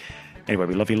 Anyway,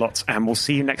 we love you lots, and we'll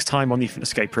see you next time on the Infinite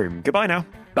Escape Room. Goodbye now.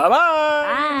 Bye-bye!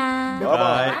 Bye.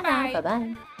 Bye-bye. Bye-bye.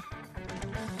 Bye-bye.